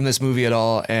that from this movie at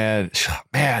all. And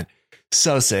man,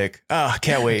 so sick. Oh,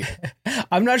 can't wait.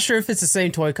 I'm not sure if it's the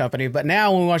same toy company, but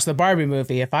now when we watch the Barbie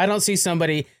movie, if I don't see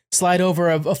somebody slide over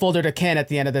a folder to Ken at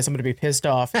the end of this, I'm going to be pissed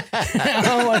off.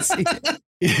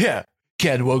 Yeah.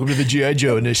 Ken, welcome to the G.I.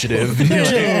 Joe Initiative.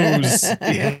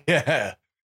 Yeah.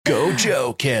 Go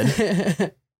Joe,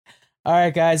 Ken. All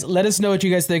right, guys, let us know what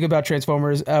you guys think about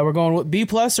Transformers. We're going with B+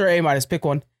 or A-. Pick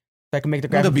one. So I can make the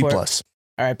graphic. B+. All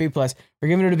right, B+. We're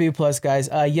giving it a B+, guys.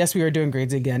 Yes, we are doing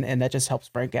grades again, and that just helps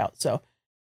Frank out. So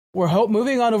we're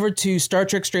moving on over to Star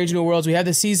Trek Strange New Worlds. We have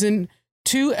the season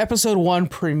 2, episode 1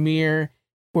 premiere.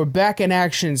 We're back in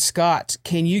action. Scott,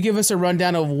 can you give us a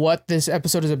rundown of what this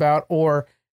episode is about or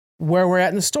where we're at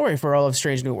in the story for all of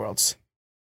Strange New Worlds?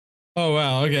 Oh,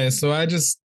 wow. Okay, so I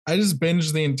just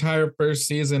binged the entire first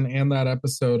season and that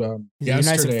episode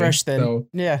yesterday. Nice and fresh then. So,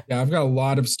 yeah, I've got a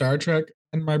lot of Star Trek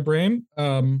in my brain.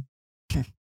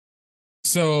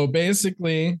 So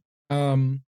basically,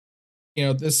 the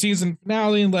season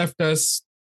finale left us,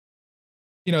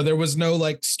 there was no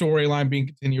like storyline being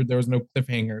continued. There was no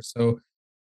cliffhanger. So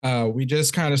we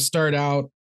just kind of start out.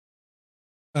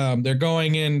 They're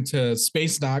going into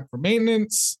space dock for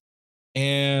maintenance,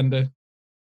 and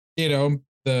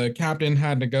the captain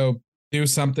had to go do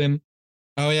something.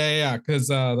 Oh yeah,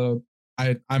 because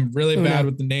I'm really bad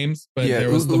with the names, but there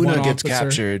was the Una one gets officer.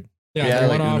 Captured. Yeah,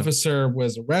 one officer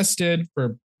was arrested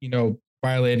for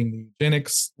violating the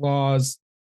eugenics laws,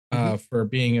 for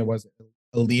being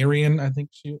Illyrian, I think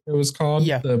it was called,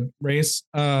 the race.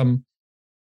 And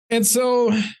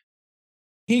so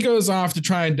he goes off to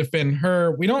try and defend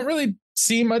her. We don't really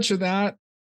see much of that.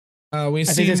 I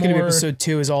think that's going to be episode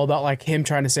 2 is all about like him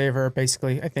trying to save her,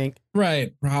 basically, I think.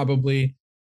 Right, probably.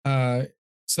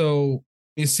 So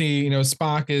you see,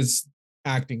 Spock is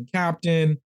acting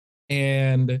captain,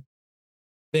 and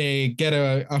they get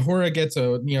Ahura gets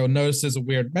notices a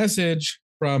weird message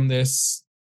from this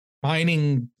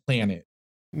mining planet.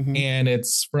 Mm-hmm. And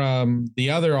it's from the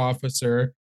other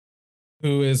officer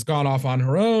who has gone off on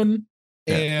her own.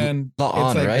 Yeah. And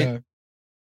La'an, like right?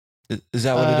 Is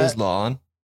that what it is? La'an?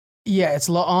 Yeah, it's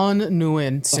La'an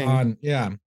Nguyen Singh. La'an, yeah.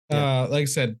 Like I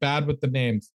said, bad with the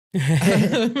names.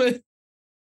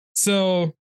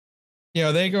 So,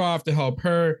 they go off to help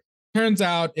her. Turns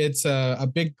out it's a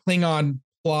big Klingon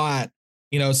plot.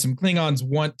 Some Klingons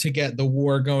want to get the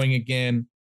war going again.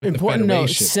 Important note,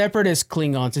 separatist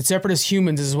Klingons. It's separatist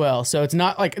humans as well. So it's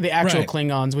not like the actual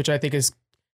Klingons, which I think it's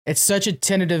such a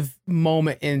tentative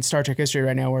moment in Star Trek history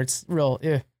right now where it's real.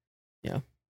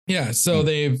 Yeah. So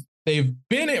they've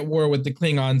been at war with the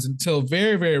Klingons until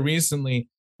very, very recently.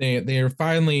 They are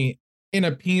finally in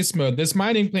a peace mode. This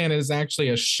mining planet is actually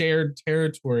a shared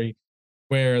territory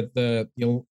where the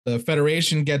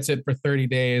Federation gets it for 30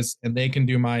 days and they can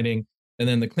do mining. And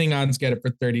then the Klingons get it for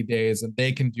 30 days and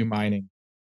they can do mining.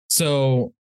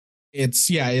 So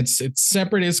it's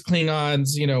separatist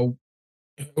Klingons,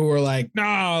 who are like,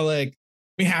 no, like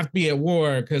we have to be at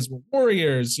war because we're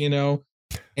warriors,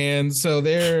 and so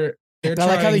they're I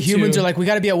like how the humans are like, we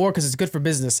got to be at war because it's good for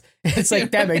business. It's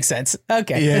like, that makes sense.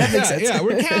 Okay. Yeah, that makes sense. Yeah,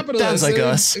 we're capitalists. Sounds like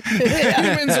us.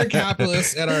 Humans are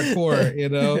capitalists at our core,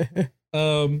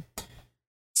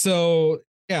 So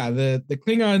yeah, the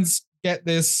Klingons get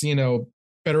this,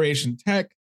 Federation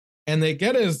tech, and they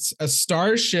get a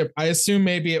starship. I assume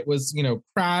maybe it was,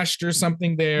 crashed or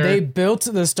something there. They built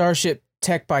the starship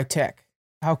tech by tech.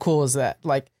 How cool is that?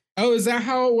 Like, oh, is that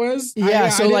how it was? Yeah,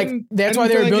 that's why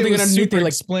they were building it underneath. They like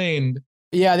explained.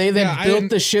 Yeah, they built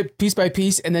the ship piece by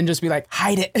piece and then just be like,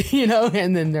 hide it,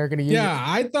 and then they're gonna use it. Yeah,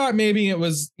 I thought maybe it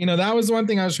was, that was one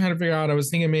thing I was trying to figure out. I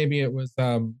was thinking maybe it was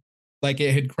like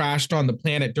it had crashed on the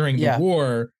planet during the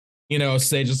war, so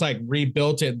they just like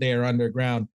rebuilt it there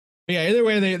underground. But yeah, either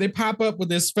way, they pop up with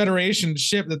this Federation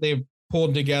ship that they've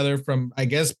pulled together from, I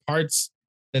guess, parts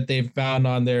that they've found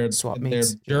on their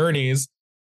journeys.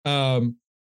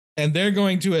 And they're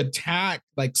going to attack,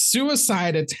 like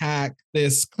suicide attack,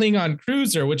 this Klingon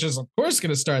cruiser, which is of course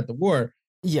going to start the war.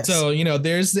 Yes. So,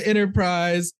 there's the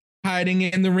Enterprise hiding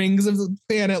in the rings of the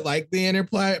planet like the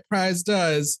Enterprise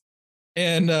does.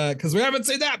 And because we haven't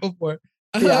seen that before.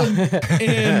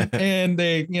 And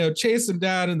they, chase him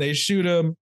down and they shoot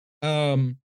him.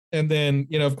 And then,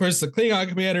 of course, the Klingon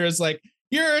commander is like,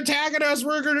 you're attacking us,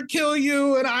 we're going to kill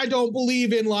you. And I don't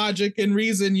believe in logic and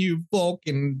reason, you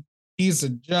Vulcan piece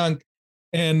of junk.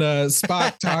 And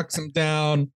Spock talks him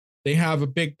down. They have a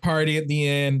big party at the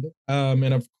end.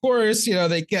 And of course,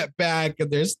 they get back and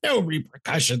there's no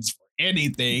repercussions for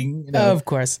anything. Of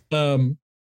course.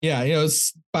 Yeah,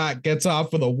 Spock gets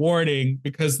off with a warning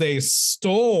because they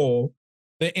stole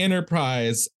the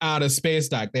Enterprise out of space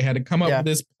dock. They had to come up with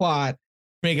this plot,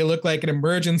 make it look like an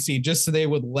emergency just so they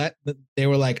would they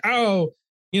were like, oh,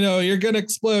 you're going to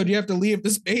explode. You have to leave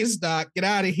the space dock. Get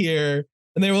out of here.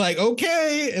 And they were like,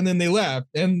 okay. And then they left.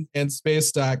 And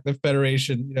space dock, the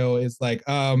Federation, is like,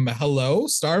 hello,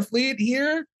 Starfleet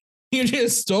here? You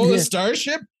just stole a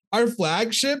starship? Our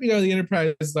flagship? The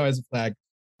Enterprise is always a flag.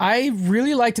 I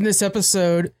really liked in this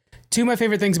episode, two of my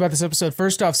favorite things about this episode.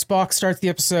 First off, Spock starts the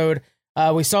episode.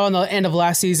 We saw in the end of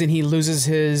last season, he loses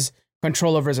his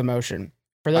control over his emotion.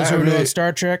 For those who know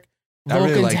Star Trek,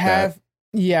 Vulcans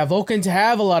Vulcans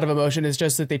have a lot of emotion. It's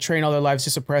just that they train all their lives to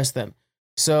suppress them.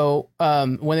 So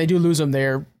when they do lose them,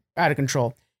 they're out of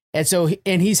control.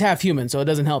 And he's half human, so it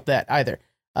doesn't help that either.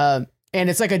 And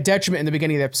it's like a detriment in the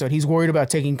beginning of the episode. He's worried about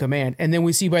taking command. And then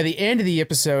we see by the end of the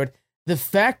episode, the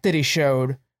fact that he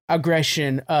showed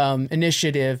aggression,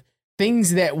 initiative,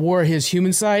 things that were his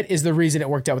human side is the reason it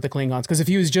worked out with the Klingons. Because if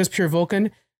he was just pure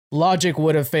Vulcan, logic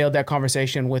would have failed that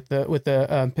conversation with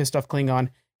the pissed off Klingon.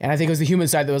 And I think it was the human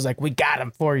side that was like, we got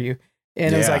him for you.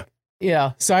 And it was like,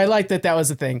 yeah. So I like that was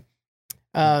the thing.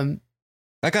 That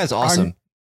guy's awesome.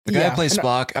 The guy that plays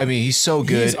Spock, I mean, he's so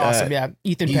good. He's awesome.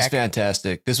 Ethan Peck. He's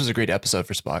fantastic. This was a great episode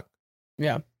for Spock.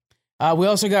 Yeah. We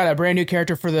also got a brand new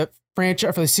character for the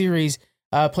franchise, for the series,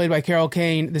 played by Carol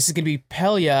Kane. This is going to be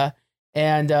Pelia.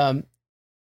 And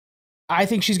I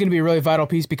think she's going to be a really vital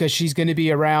piece because she's going to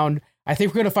be around. I think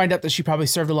we're going to find out that she probably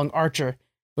served along Archer,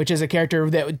 which is a character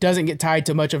that doesn't get tied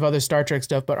to much of other Star Trek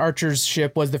stuff. But Archer's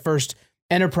ship was the first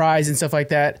Enterprise and stuff like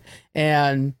that.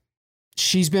 And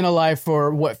she's been alive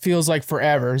for what feels like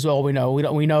forever is all we know.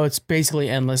 We know it's basically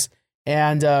endless.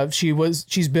 And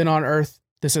she's been on Earth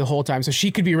this the whole time. So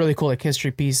she could be really cool, like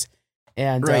history piece.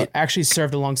 And actually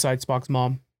served alongside Spock's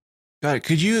mom. Got it.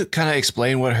 Could you kind of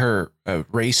explain what her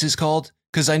race is called?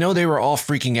 Because I know they were all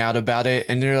freaking out about it.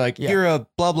 And they're like, you're a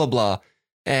blah, blah, blah.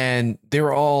 And they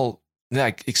were all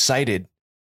like excited.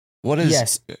 What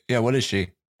is what is she?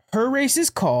 Her race is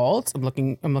called, I'm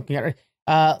looking at her,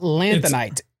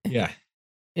 Lanthanite.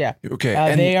 Yeah. Okay.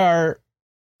 And they are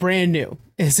brand new.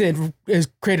 It's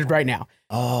created right now.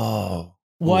 Oh.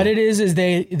 What it is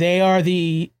they are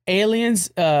the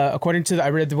aliens, according to I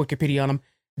read the Wikipedia on them.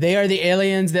 They are the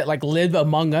aliens that like live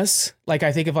among us. Like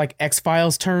I think of like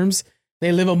X-Files terms.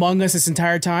 They live among us this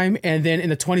entire time. And then in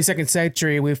the 22nd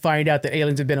century, we find out that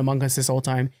aliens have been among us this whole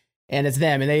time. And it's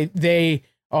them. And they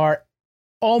are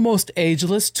almost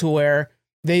ageless to where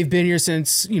they've been here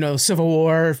since, Civil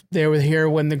War. They were here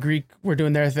when the Greek were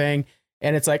doing their thing.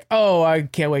 And it's like, oh, I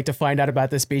can't wait to find out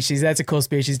about this species. That's a cool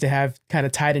species to have kind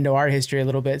of tied into our history a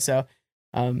little bit. So,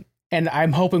 and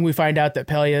I'm hoping we find out that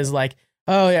Pelia is like,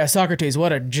 oh yeah, Socrates,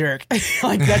 what a jerk.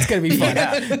 Like that's going to be fun.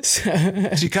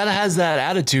 She kind of has that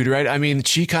attitude, right? I mean,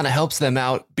 she kind of helps them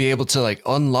out be able to like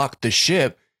unlock the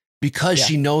ship because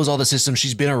she knows all the systems.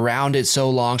 She's been around it so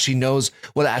long. She knows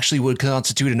what actually would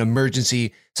constitute an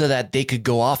emergency so that they could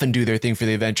go off and do their thing for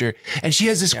the adventure. And she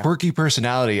has this quirky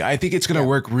personality. I think it's going to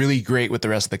work really great with the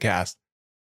rest of the cast.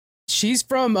 She's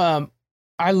from,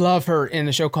 I love her in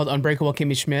the show called Unbreakable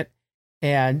Kimmy Schmidt.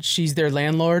 And she's their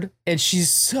landlord. And she's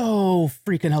so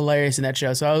freaking hilarious in that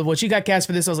show. So when she got cast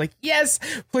for this, I was like, yes,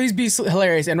 please be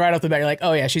hilarious. And right off the bat, you're like,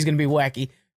 oh yeah, she's going to be wacky.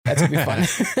 That's going to be fun.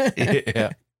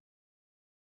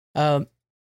 Yeah.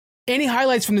 Any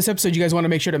highlights from this episode you guys want to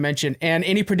make sure to mention, and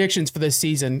any predictions for this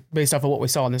season based off of what we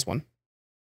saw in this one?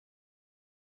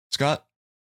 Scott?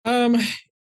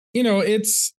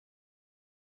 It's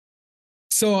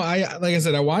so like I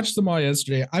said, I watched them all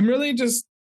yesterday. I'm really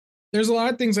there's a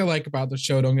lot of things I like about the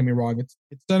show. Don't get me wrong.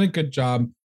 It's done a good job,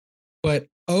 but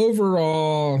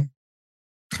overall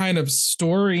kind of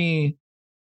story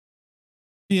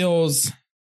feels,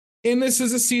 and this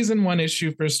is a season 1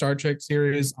 issue for Star Trek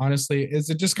series, honestly, is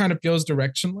it just kind of feels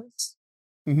directionless.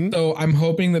 Mm-hmm. So I'm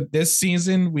hoping that this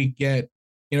season we get,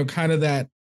 kind of that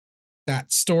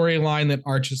storyline that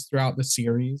arches throughout the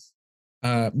series.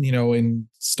 In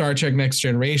Star Trek Next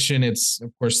Generation, it's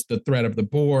of course the threat of the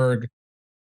Borg.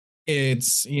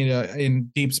 It's,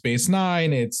 in Deep Space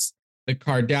Nine, it's the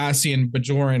Cardassian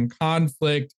Bajoran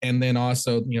conflict, and then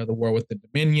also, the war with the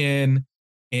Dominion.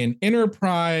 In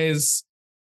Enterprise,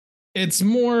 it's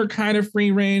more kind of free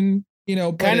reign,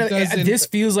 but this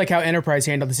feels like how Enterprise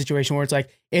handled the situation where it's like,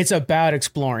 it's about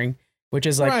exploring, which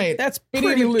is like, that's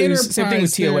pretty loose. Same thing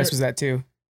with TOS was that too.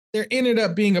 There ended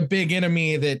up being a big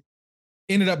enemy that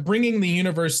ended up bringing the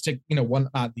universe to, one,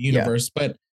 not the universe,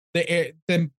 but the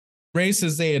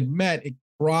races they had met, it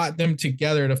brought them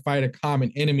together to fight a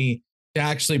common enemy to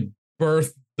actually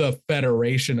birth the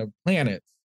Federation of Planets.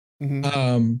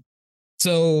 Mm-hmm.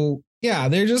 So yeah,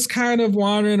 they're just kind of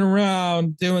wandering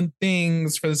around doing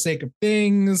things for the sake of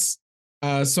things.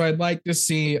 So I'd like to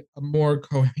see a more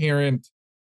coherent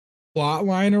plot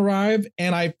line arrive.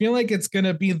 And I feel like it's going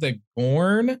to be the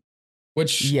Gorn,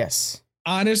 which yes,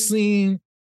 honestly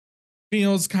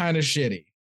feels kind of shitty.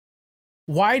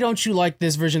 Why don't you like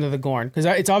this version of the Gorn? Because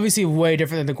it's obviously way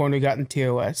different than the Gorn we got in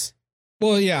TOS.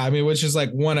 Well, yeah, I mean, which is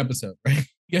like one episode, right?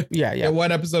 Yeah.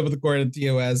 One episode with the Gorn and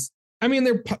TOS. I mean,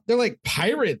 they're like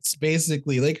pirates,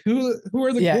 basically. Like who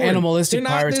are the Gorn? Animalistic They're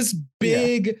pirates. not this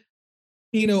big,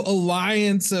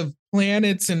 alliance of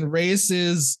planets and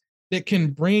races that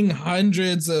can bring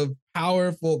hundreds of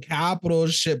powerful capital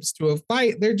ships to a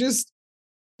fight. They're just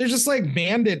like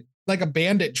a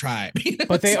bandit tribe.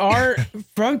 But they are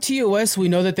from TOS. We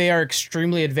know that they are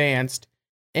extremely advanced,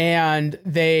 and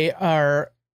they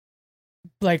are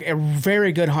like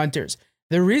very good hunters.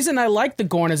 The reason I like the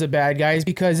Gorn as a bad guy is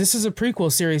because this is a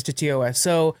prequel series to TOS.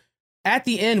 So at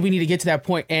the end, we need to get to that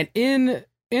point. And in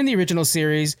the original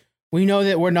series, we know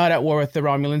that we're not at war with the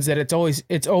Romulans, that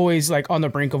it's always like on the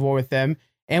brink of war with them.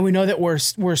 And we know that we're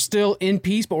still in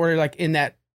peace, but we're like in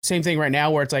that same thing right now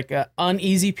where it's like an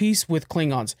uneasy peace with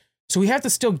Klingons. So we have to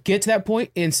still get to that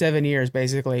point in 7 years,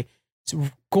 basically. So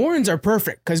Gorns are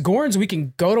perfect because Gorns, we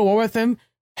can go to war with them,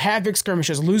 have big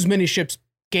skirmishes, lose many ships,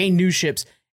 gain new ships.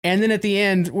 And then at the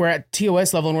end, we're at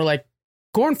TOS level and we're like,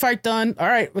 Gorn fight done. All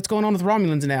right, what's going on with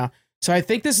Romulans now? So I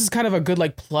think this is kind of a good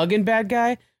like plug-in bad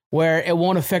guy where it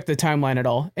won't affect the timeline at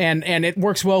all. And it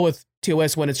works well with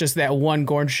TOS when it's just that one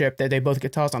Gorn ship that they both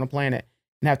get tossed on a planet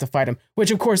and have to fight him.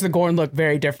 Which, of course, the Gorn look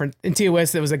very different. In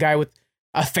TOS, there was a guy with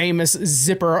a famous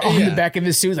zipper on the back of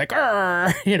his suit, like,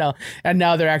 and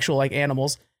now they're actual like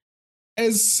animals.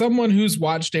 As someone who's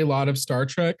watched a lot of Star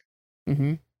Trek,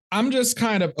 I'm just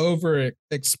kind of over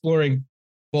exploring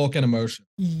Vulcan emotion.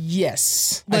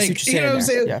 Yes. Like, you know what I'm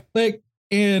saying? Yeah. Like,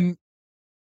 and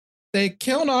they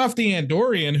killed off the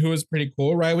Andorian, who was pretty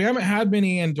cool, right? We haven't had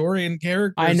many Andorian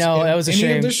characters. I know, that was a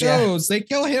shame. Of the shows. They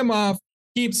kill him off,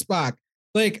 keep Spock.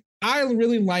 Like, I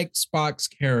really like Spock's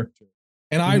character.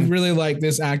 And I really like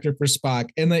this actor for Spock.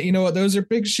 And that, you know what, those are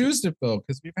big shoes to fill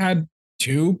because we've had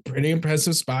 2 pretty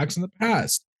impressive Spocks in the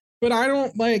past. But I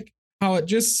don't like how it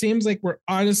just seems like we're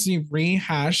honestly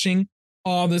rehashing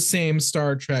all the same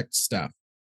Star Trek stuff.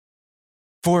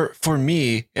 For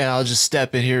me, and I'll just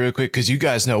step in here real quick because you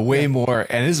guys know way more,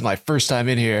 and this is my first time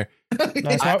in here.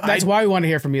 That's why we want to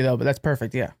hear from you, though. But that's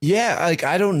perfect. Yeah, like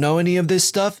I don't know any of this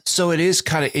stuff, so it is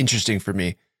kind of interesting for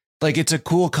me. Like it's a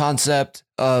cool concept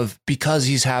of because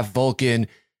he's half Vulcan,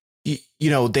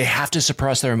 they have to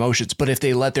suppress their emotions, but if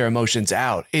they let their emotions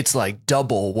out, it's like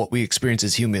double what we experience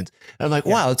as humans. And I'm like,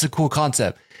 wow, it's a cool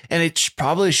concept. And it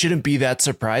probably shouldn't be that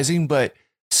surprising, but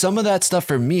some of that stuff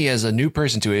for me as a new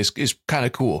person to it is kind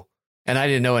of cool. And I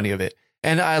didn't know any of it.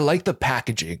 And I like the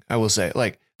packaging, I will say.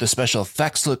 Like the special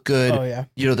effects look good. Oh, yeah.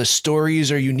 The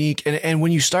stories are unique. And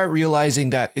when you start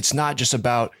realizing that it's not just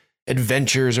about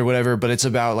adventures or whatever, but it's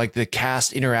about like the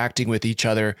cast interacting with each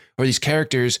other or these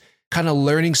characters kind of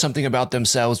learning something about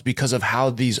themselves because of how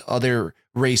these other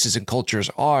races and cultures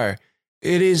are,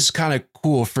 it is kind of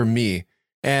cool for me.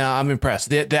 And I'm impressed.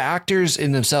 The actors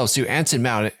in themselves too, Anson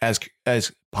Mount as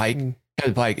Pike,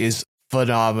 Kevin Pike is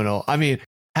phenomenal. I mean,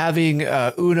 having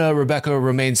Una Rebecca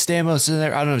Romaine Stamos in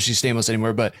there, I don't know if she's Stamos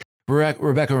anymore, but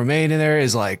Rebecca Romaine in there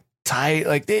is like tight.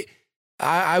 Like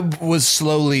I was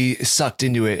slowly sucked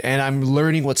into it, and I'm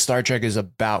learning what Star Trek is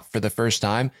about for the first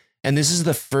time. And this is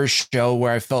the first show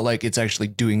where I felt like it's actually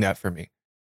doing that for me.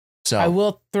 So I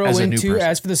will throw in too,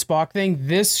 as for the Spock thing,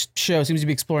 this show seems to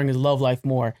be exploring his love life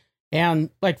more. And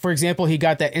like, for example, he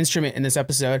got that instrument in this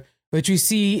episode, which you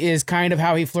see is kind of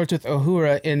how he flirts with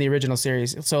Uhura in the original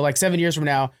series. So like 7 years from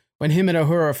now, when him and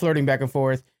Uhura are flirting back and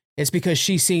forth, it's because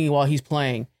she's singing while he's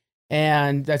playing.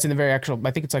 And that's in the very actual,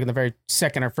 I think it's like in the very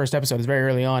second or first episode. It's very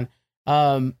early on.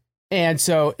 And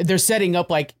so they're setting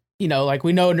up like, like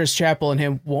we know Nurse Chapel and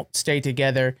him won't stay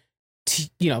together,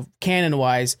 canon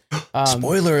wise.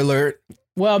 Spoiler alert.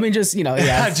 Well, I mean, just,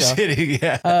 yeah. I'm just kidding.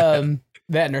 Yeah.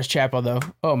 That Nurse Chapel though.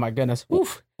 Oh my goodness.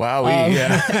 Oof. Wow.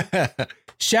 Yeah.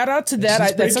 Shout out to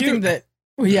that. That's something that,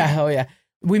 yeah. Oh yeah.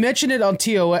 We mentioned it on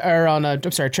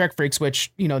Trek Freaks,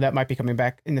 which, that might be coming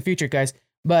back in the future, guys.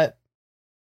 But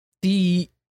the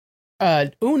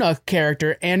Una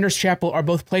character and Nurse Chapel are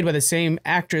both played by the same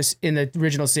actress in the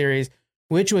original series,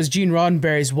 which was Gene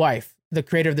Roddenberry's wife, the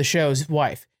creator of the show's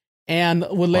wife. and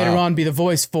would later on be the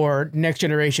voice for Next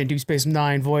Generation, Deep Space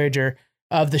Nine, Voyager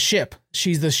of the ship.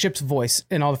 She's the ship's voice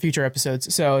in all the future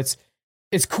episodes. So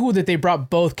it's cool that they brought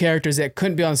both characters that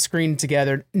couldn't be on screen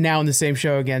together now in the same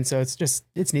show again. So it's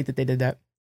neat that they did that.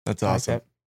 That's awesome. Like that.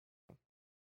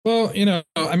 Well,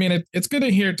 I mean, it's good to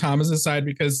hear Thomas's side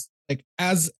because, like,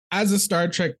 as a Star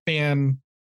Trek fan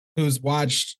who's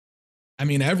watched, I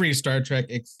mean, every Star Trek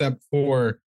except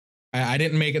for I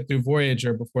didn't make it through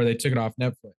Voyager before they took it off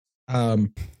Netflix. So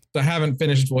I haven't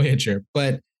finished Voyager,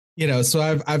 but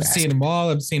so I've seen them all.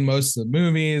 I've seen most of the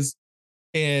movies,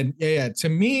 and to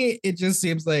me, it just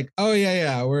seems like,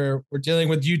 we're dealing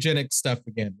with eugenic stuff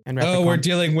again. And we're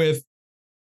dealing with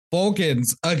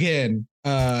Vulcans again.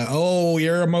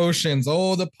 Your emotions.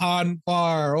 The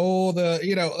Ponfar.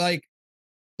 Like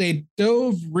they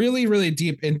dove really, really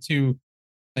deep into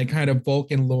like kind of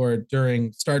Vulcan lore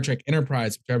during Star Trek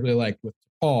Enterprise, which I really liked with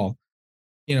Paul.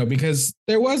 Because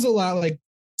there was a lot, like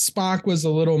Spock was a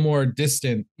little more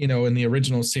distant, in the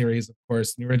original series, of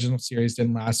course. The original series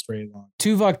didn't last very long.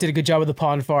 Tuvok did a good job with the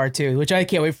Ponfar too, which I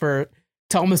can't wait for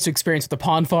Thomas to experience what the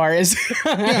Ponfar is.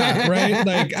 Yeah, right.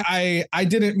 Like I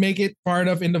didn't make it far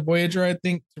enough into Voyager, I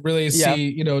think, to really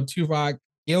see, Tuvok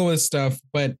deal with stuff,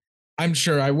 but I'm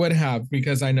sure I would have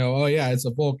because I know, it's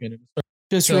a Vulcan.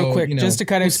 Just real quick, just to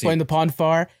kind of explain the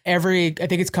Ponfar, I think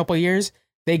it's a couple of years,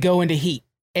 they go into heat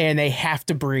and they have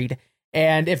to breed.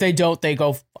 And if they don't, they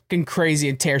go fucking crazy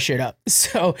and tear shit up.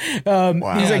 So he's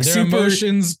like their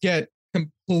emotions get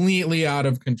completely out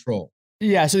of control.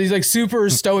 Yeah, so these like super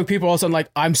stoic people all of a sudden like,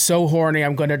 I'm so horny,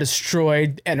 I'm going to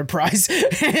destroy Enterprise.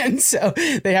 And so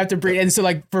they have to breed. And so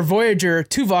like for Voyager,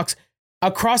 Tuvok's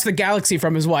across the galaxy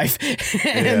from his wife.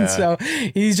 And so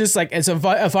he's just like, and so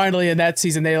finally in that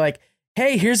season, they like,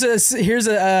 hey, here's a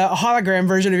hologram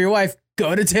version of your wife.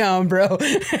 Go to town, bro.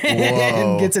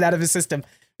 And gets it out of his system.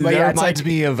 But that reminds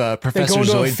me of Professor Zoidberg.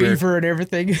 Zoidberg. A fever and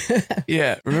everything.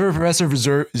 Yeah, remember Professor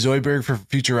Zoidberg for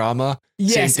Futurama?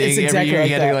 Yes, same thing. it's exactly Every year like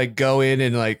he had that. to like go in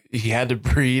and like he had to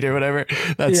breed or whatever.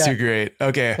 That's too great.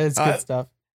 Okay, it's good stuff.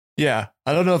 Yeah,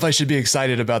 I don't know if I should be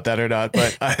excited about that or not,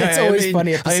 but it's always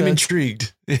funny episodes. I am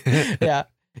intrigued. Yeah,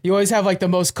 you always have like the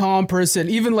most calm person,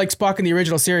 even like Spock in the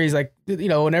original series. Like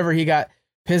whenever he got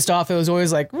pissed off, it was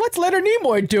always like, "What's Leonard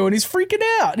Nimoy doing? He's freaking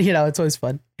out." It's always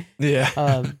fun. Yeah.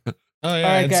 Oh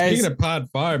yeah, right, and guys. Speaking of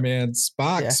Podfar, man,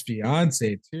 Spock's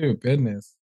fiance too.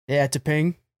 Goodness. Yeah,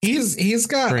 T'Ping. He's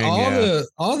got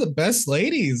all the best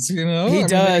ladies, He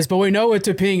does, but we know with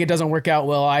T'Ping it doesn't work out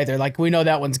well either. Like we know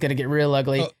that one's gonna get real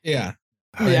ugly. Yeah.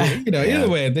 Yeah. Either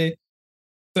way,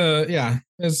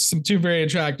 there's some two very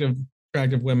attractive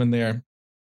women there.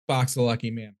 Spock's a lucky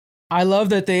man. I love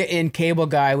that they in Cable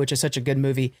Guy, which is such a good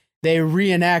movie, they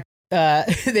reenact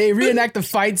the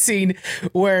fight scene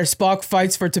where Spock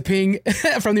fights for T'Ping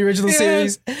from the original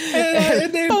series.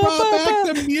 And they brought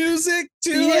back the music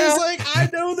too. Yeah. I was like, I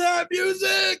know that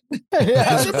music.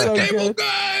 That's from the Cable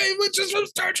Guy, which is from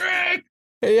Star Trek.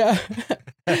 Yeah.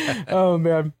 Oh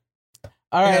man.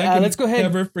 All right, let's go ahead.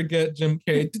 Never forget Jim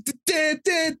Carrey.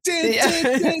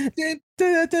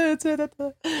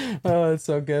 Oh, it's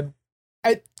so good.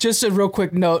 Just a real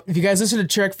quick note, if you guys listen to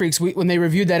Trek Freaks, when they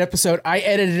reviewed that episode, I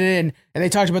edited it in and they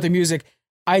talked about the music.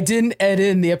 I didn't edit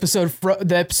in the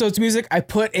episode's music. I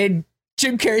put in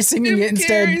Jim Carrey singing it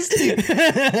instead.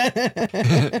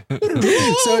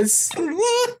 So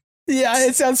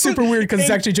it sounds super weird because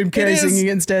it's actually Jim Carrey singing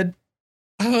it instead.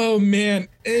 Oh man,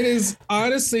 it is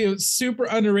honestly a super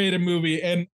underrated movie,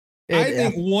 and I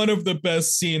think one of the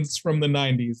best scenes from the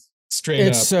 90s. Straight up.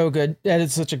 It's so good. That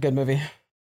is such a good movie.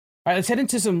 All right, let's head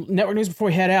into some network news before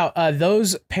we head out.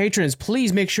 Those patrons,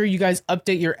 please make sure you guys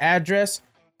update your address.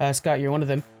 Scott, you're one of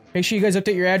them. Make sure you guys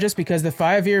update your address because the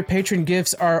 5-year patron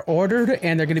gifts are ordered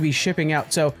and they're going to be shipping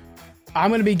out. So I'm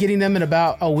going to be getting them in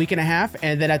about a week and a half.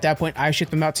 And then at that point, I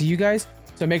ship them out to you guys.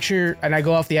 So make sure, and I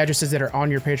go off the addresses that are on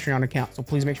your Patreon account. So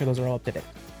please make sure those are all up to date.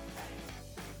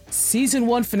 Season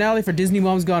 1 finale for Disney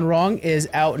Mom's Gone Wrong is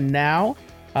out now.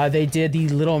 They did The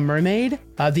Little Mermaid.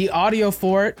 The audio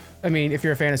for it, I mean, if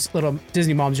you're a fan of Little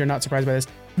Disney Moms, you're not surprised by this.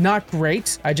 Not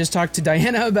great. I just talked to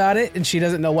Diana about it, and she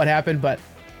doesn't know what happened, but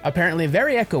apparently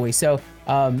very echoey. So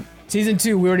season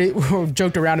 2, we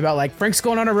joked around about like Frank's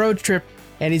going on a road trip,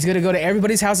 and he's going to go to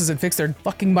everybody's houses and fix their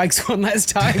fucking mics one last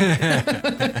time.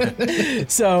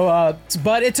 So,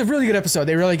 but it's a really good episode.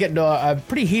 They really get into a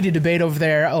pretty heated debate over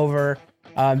there over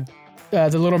The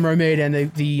Little Mermaid and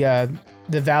the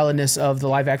validness of the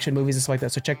live action movies and stuff like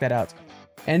that. So check that out.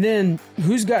 And then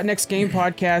Who's Got Next Game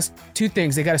podcast, 2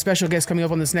 things. They got a special guest coming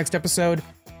up on this next episode.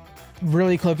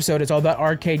 Really cool episode. It's all about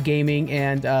arcade gaming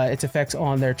and its effects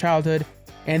on their childhood.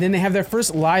 And then they have their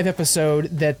first live episode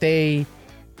that they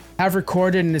have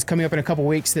recorded and is coming up in a couple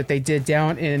weeks that they did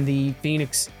down in the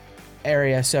Phoenix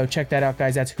area. So check that out,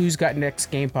 guys. That's Who's Got Next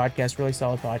Game podcast. Really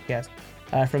solid podcast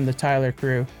from the Tyler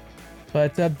crew.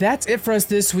 But that's it for us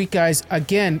this week, guys.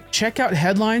 Again, check out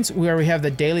Headlines, where we have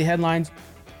the daily headlines.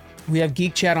 We have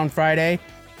Geek Chat on Friday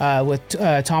with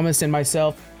Thomas and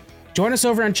myself. Join us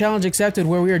over on Challenge Accepted,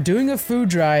 where we are doing a food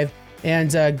drive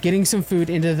and getting some food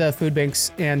into the food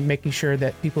banks and making sure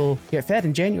that people get fed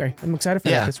in January. I'm excited for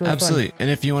that. It's really absolutely. fun. And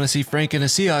if you want to see Frank in a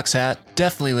Seahawks hat,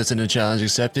 definitely listen to Challenge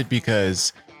Accepted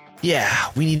because,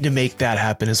 we need to make that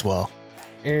happen as well.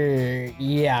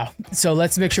 Yeah. So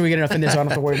let's make sure we get enough in there so I don't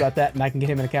have to worry about that and I can get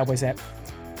him in a Cowboys hat.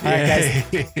 All right,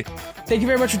 guys. Thank you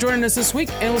very much for joining us this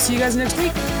week, and we'll see you guys next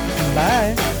week.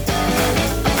 Bye.